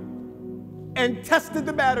and tested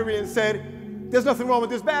the battery and said, there's nothing wrong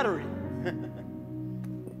with this battery.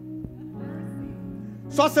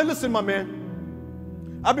 So I said, listen, my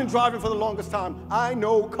man, I've been driving for the longest time. I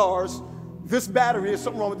know cars. This battery, there's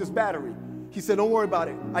something wrong with this battery. He said, don't worry about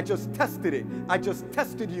it. I just tested it. I just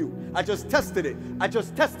tested you. I just tested it. I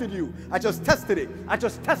just tested you. I just tested it. I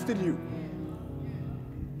just tested you.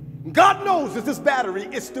 God knows that this battery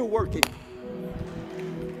is still working.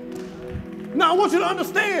 Now I want you to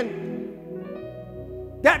understand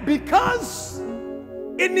that because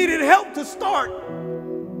it needed help to start,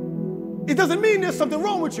 it doesn't mean there's something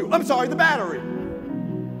wrong with you. I'm sorry, the battery.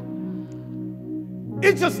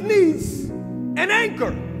 It just needs an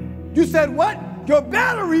anchor. You said what? Your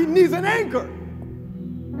battery needs an anchor.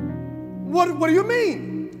 What do you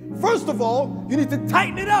mean? First of all, you need to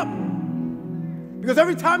tighten it up. Because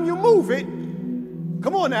every time you move it,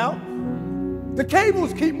 come on now, the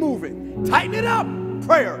cables keep moving. Tighten it up.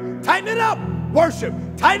 Prayer. Tighten it up. Worship.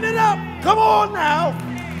 Tighten it up. Come on now.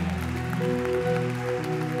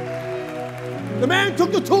 The man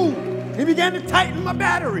took the tool. He began to tighten my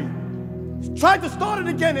battery. Tried to start it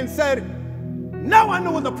again and said, now I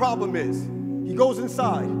know what the problem is. He goes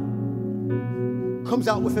inside, comes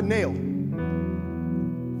out with a nail.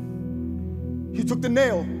 He took the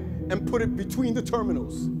nail and put it between the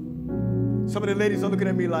terminals. Some of the ladies are looking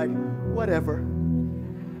at me like, whatever.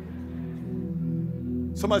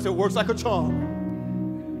 Somebody said, works like a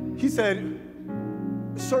charm. He said,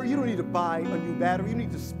 sir, you don't need to buy a new battery. You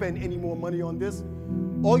need to spend any more money on this.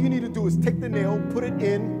 All you need to do is take the nail, put it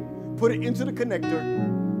into the connector,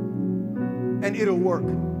 and it'll work.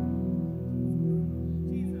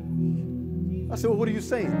 I said, well, what are you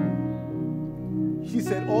saying? He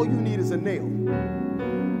said, all you need is a nail.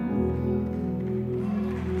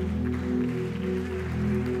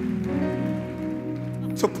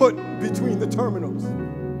 To put between the terminals.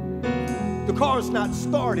 The car is not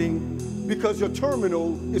starting because your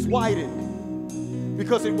terminal is widened,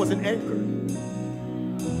 because it wasn't anchored.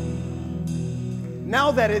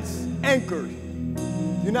 Now that it's anchored,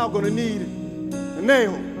 you're now going to need a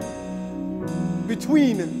nail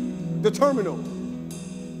between the terminal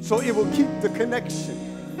so it will keep the connection.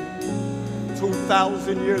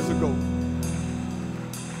 2,000 years ago,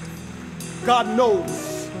 God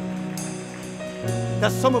knows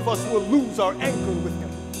that some of us will lose our anchor with him.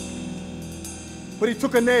 But he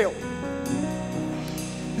took a nail.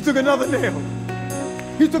 He took another nail.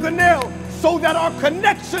 He took a nail so that our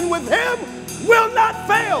connection with him will not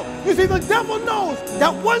fail. You see, the devil knows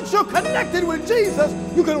that once you're connected with Jesus,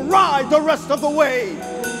 you can ride the rest of the way.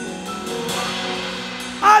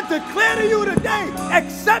 I declare to you today,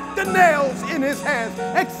 accept the nails in his hands,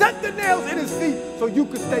 accept the nails in his feet, so you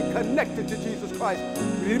can stay connected to Jesus Christ.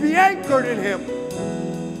 You need to be anchored in him.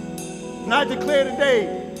 And I declare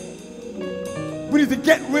today, we need to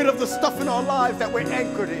get rid of the stuff in our lives that we're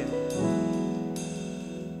anchored in.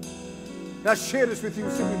 And I share this with you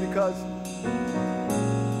simply because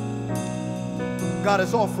God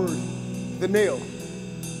has offered the nail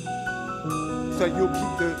so you'll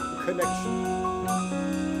keep the connection.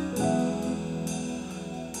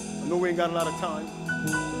 I know we ain't got a lot of time.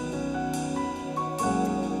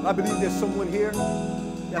 I believe there's someone here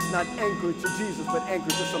that's not anchored to Jesus, but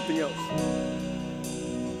anchored to something else.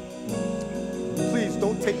 Please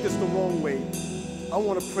don't take this the wrong way. I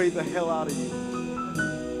want to pray the hell out of you.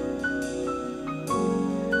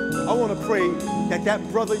 I want to pray that that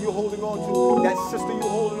brother you're holding on to, that sister you're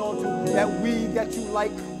holding on to, that weed that you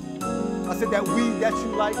like, I said that weed that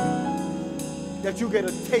you like, that you get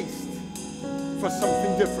a taste for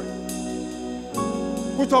something different.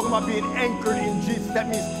 We're talking about being anchored in Jesus. That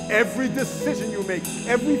means every decision you make,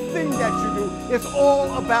 everything that you do, it's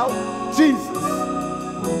all about Jesus.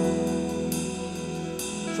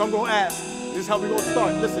 So I'm going to ask, this is how we're going to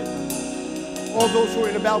start. Listen, all those who are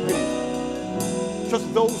in the balcony,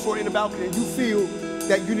 just those who are in the balcony, and you feel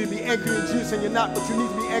that you need to be anchored in Jesus and you're not, but you need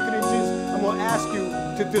to be anchored in Jesus, I'm going to ask you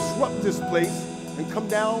to disrupt this place and come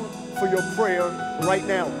down for your prayer right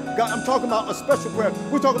now. God, I'm talking about a special prayer.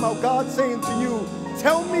 We're talking about God saying to you,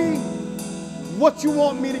 tell me what you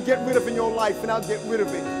want me to get rid of in your life, and I'll get rid of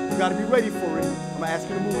it. You got to be ready for it. I'm going to ask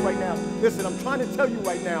you to move right now. Listen, I'm trying to tell you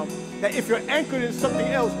right now that if you're anchored in something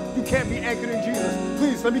else, you can't be anchored in Jesus.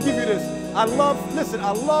 Please, let me give you this. I love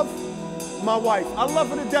my wife. I love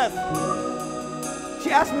her to death. She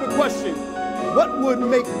asked me the question, what would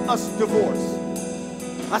make us divorce?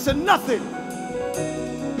 I said, nothing.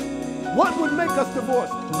 What would make us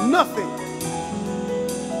divorce? Nothing.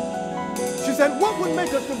 She said, what would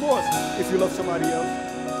make us divorce? If you love somebody else.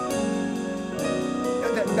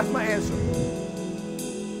 That's my answer.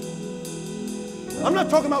 I'm not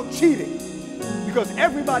talking about cheating, because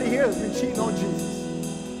everybody here has been cheating on Jesus.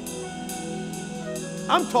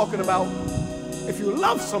 I'm talking about if you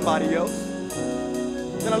love somebody else,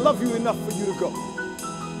 then I love you enough for you to go.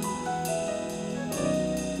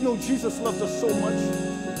 You know, Jesus loves us so much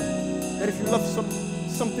that if you love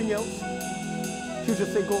something else, he'll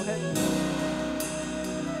just say, go ahead.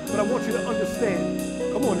 But I want you to understand,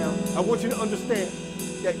 come on now, I want you to understand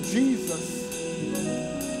that Jesus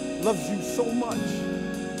loves you so much,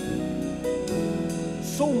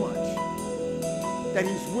 that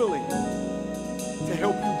he's willing to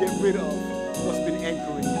help you get rid of what's been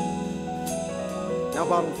anchoring you. Now,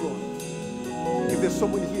 bottom floor, if there's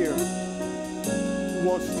someone here who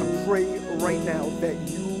wants to pray right now that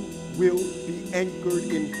you will be anchored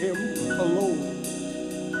in him alone,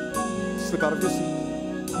 slip out of your seat.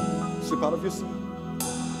 Slip out of your seat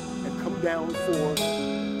and come down for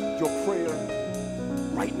your prayer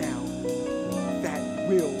right now that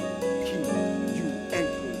will keep you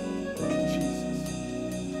anchored in Jesus.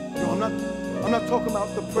 No, I'm not talking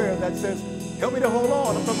about the prayer that says, help me to hold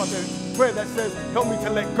on. I'm talking about the prayer that says, help me to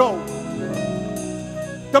let go.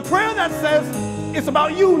 The prayer that says, it's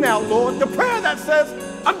about you now, Lord. The prayer that says,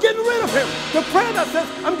 I'm getting rid of him. The prayer that says,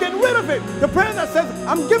 I'm getting rid of it. The prayer that says,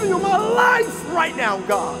 I'm giving you my life right now,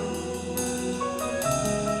 God.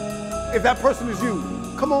 If that person is you,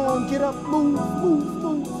 come on, get up, move, move,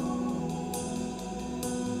 move.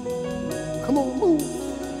 Come on, move.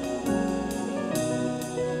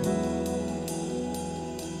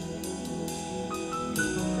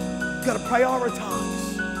 You gotta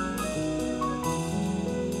prioritize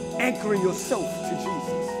anchoring yourself to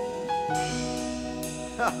Jesus.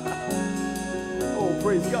 Oh,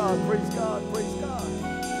 praise God, praise God, praise God.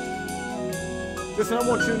 Listen, I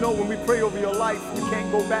want you to know when we pray over your life, you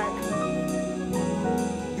can't go back.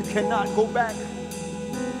 You cannot go back.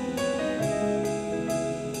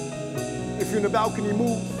 If you're in the balcony,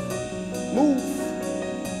 move. Move.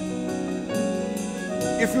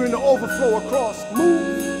 If you're in the overflow across,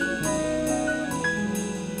 move.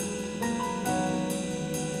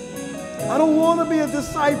 I don't want to be a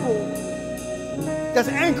disciple that's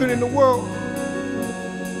anchored in the world.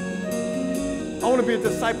 I want to be a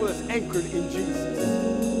disciple that's anchored in Jesus.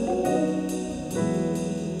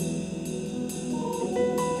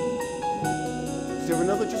 Is there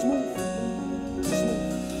another? Just move. Just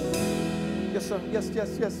move. Yes, sir. Yes,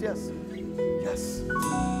 yes, yes, yes. Yes.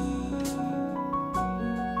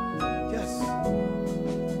 Yes.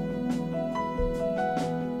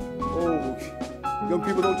 Oh, young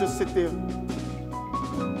people, don't just sit there.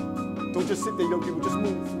 Don't just sit there, young people. Just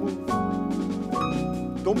move, move.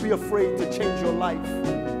 Don't be afraid to change your life.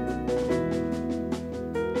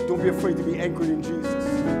 Don't be afraid to be anchored in Jesus.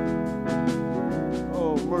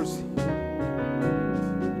 Oh, mercy.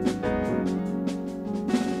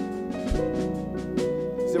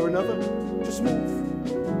 Is there another? Just move.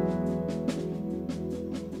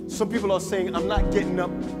 Some people are saying, I'm not getting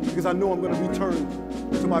up because I know I'm going to return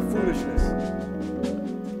to my foolishness.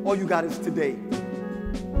 All you got is today.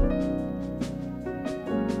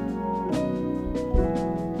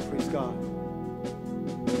 Praise God.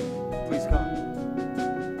 Praise God.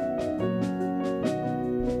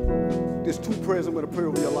 There's two prayers I'm going to pray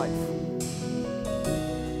over your life.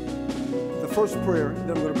 The first prayer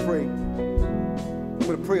that I'm going to pray, I'm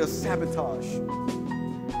going to pray a sabotage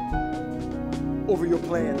over your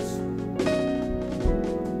plans.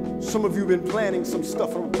 Some of you have been planning some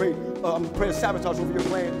stuff. I'm going to pray a sabotage over your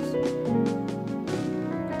plans.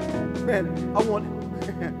 Man, I want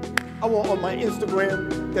on my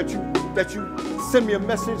Instagram that you send me a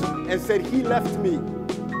message and said, he left me.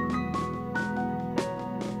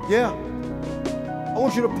 Yeah. I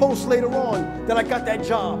want you to post later on that I got that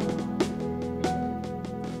job.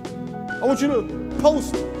 I want you to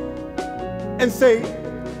post and say,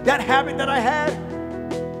 that habit that I had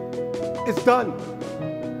is done.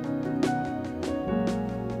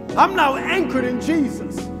 I'm now anchored in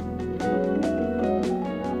Jesus.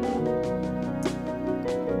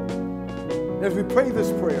 As we pray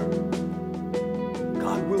this prayer,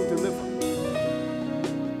 God will deliver.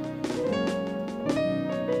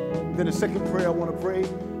 Then the second prayer I want to pray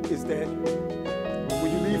is that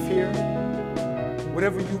when you leave here,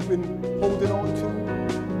 whatever you've been holding on to,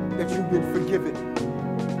 that you've been forgiven.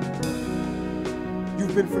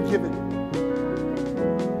 You've been forgiven.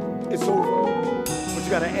 It's over, but you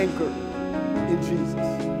got to anchor in Jesus.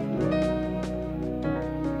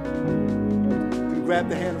 Can you grab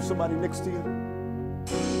the hand of somebody next to you?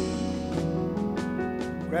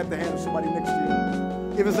 Grab the hand of somebody next to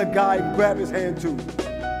you. If it's a guy, grab his hand too.